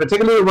got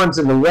particularly the ones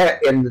in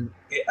the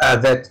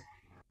that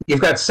you've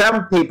got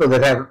some people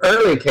that have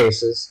early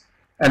cases,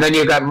 and then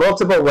you've got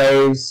multiple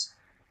waves,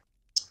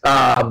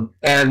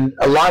 and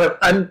a lot of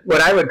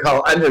what I would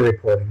call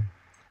underreporting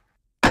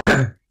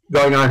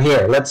going on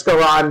here. Let's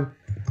go on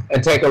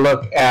and take a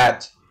look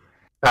at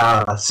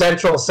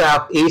Central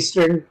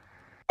Southeastern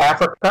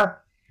Africa.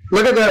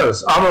 Look at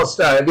those. Almost,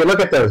 if you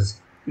look at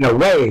those, you know,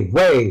 wave,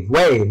 wave,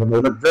 wave, and they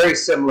look very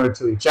similar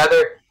to each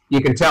other.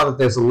 You can tell that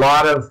there's a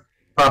lot of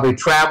probably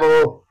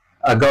travel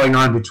going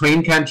on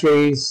between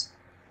countries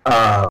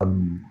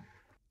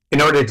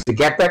in order to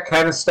get that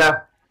kind of stuff.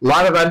 A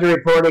lot of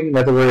underreporting, in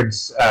other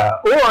words,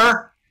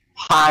 or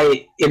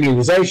high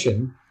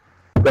immunization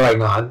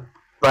going on,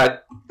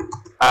 but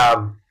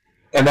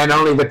and then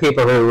only the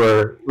people who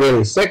were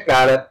really sick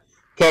got it.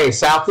 Okay,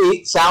 South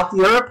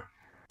Europe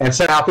and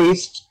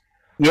Southeast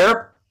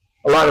Europe,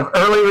 a lot of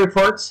early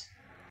reports.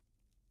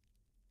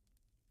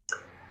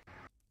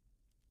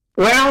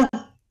 Well,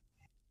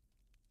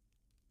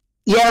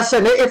 yes,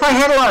 and if I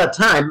had a lot of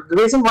time, the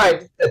reason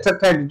why I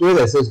took time to do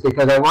this is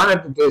because I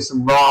wanted to do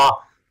some raw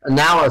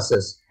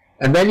analysis.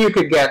 And then you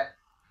could get,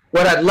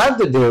 what I'd love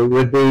to do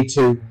would be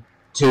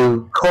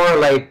to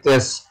correlate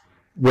this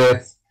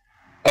with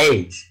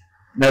age.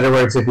 In other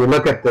words, if you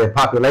look at the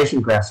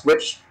population graphs,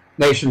 which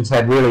nations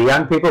had really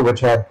young people, which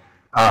had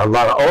a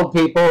lot of old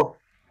people,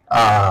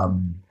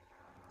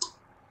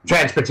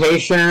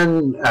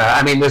 transportation,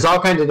 I mean, there's all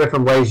kinds of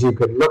different ways you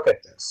could look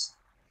at this.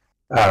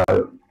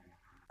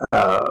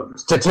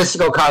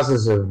 Statistical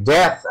causes of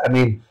death, I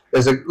mean,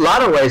 there's a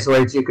lot of ways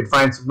where you could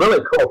find some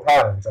really cool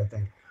patterns, I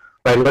think,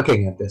 by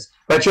looking at this.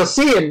 But you'll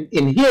see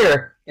in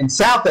here, in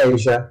South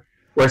Asia,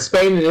 where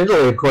Spain and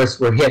Italy, of course,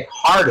 were hit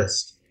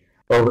hardest,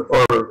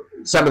 or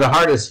some of the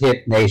hardest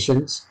hit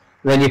nations.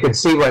 And then you can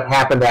see what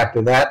happened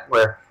after that,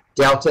 where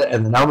Delta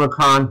and then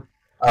Omicron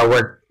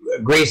were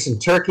Greece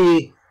and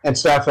Turkey and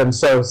stuff. And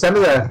so some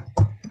of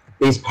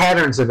these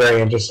patterns are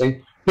very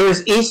interesting.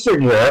 Here's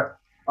Eastern Europe.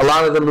 A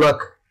lot of them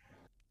look,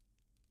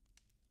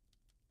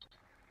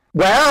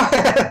 well,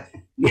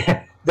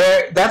 yeah,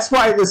 that's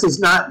why this is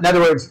not, in other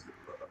words,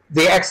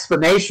 the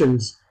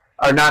explanations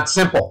are not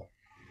simple.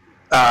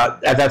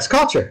 That's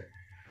culture.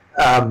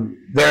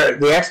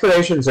 The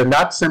explanations are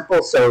not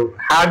simple, so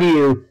how do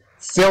you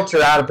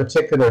filter out a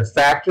particular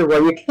factor?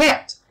 Well, you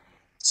can't.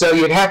 So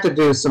you'd have to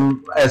do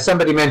some, as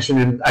somebody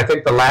mentioned in, I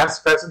think, the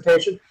last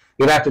presentation,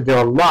 you'd have to do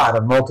a lot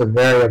of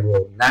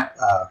multivariable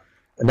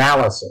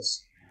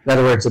analysis. In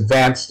other words,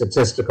 advanced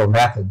statistical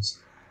methods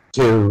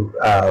to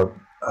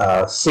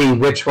see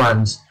which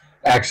ones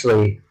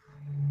actually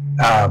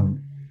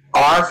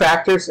are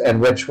factors and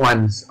which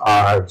ones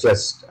are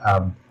just,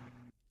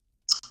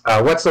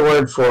 what's the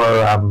word for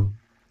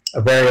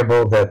a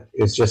variable that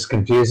is just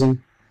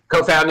confusing?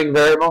 Confounding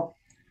variable?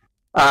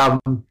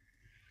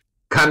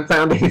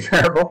 Confounding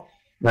variable?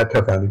 Not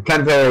confounding,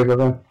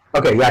 convariable.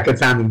 Okay, yeah,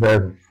 confounding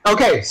variable.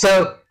 Okay,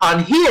 so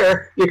on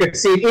here, you can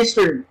see in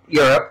Eastern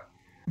Europe,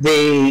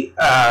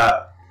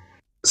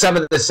 some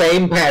of the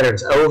same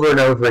patterns over and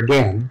over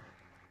again.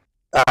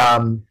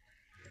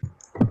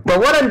 But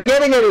what I'm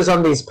getting at is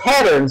on these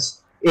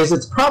patterns, is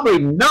it's probably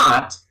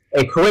not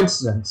a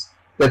coincidence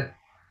that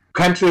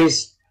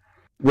countries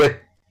with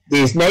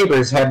these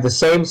neighbors have the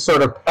same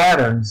sort of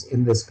patterns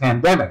in this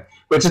pandemic,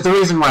 which is the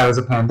reason why it was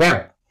a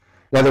pandemic.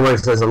 In other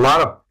words, there's a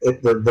lot of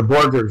the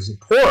borders are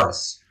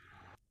porous.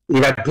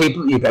 You got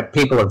people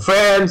in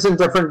France in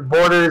different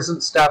borders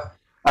and stuff.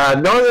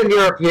 Northern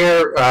Europe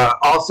here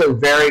also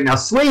vary. Now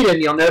Sweden,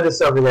 you'll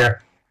notice over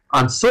there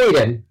on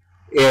Sweden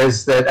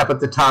is that up at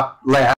the top left.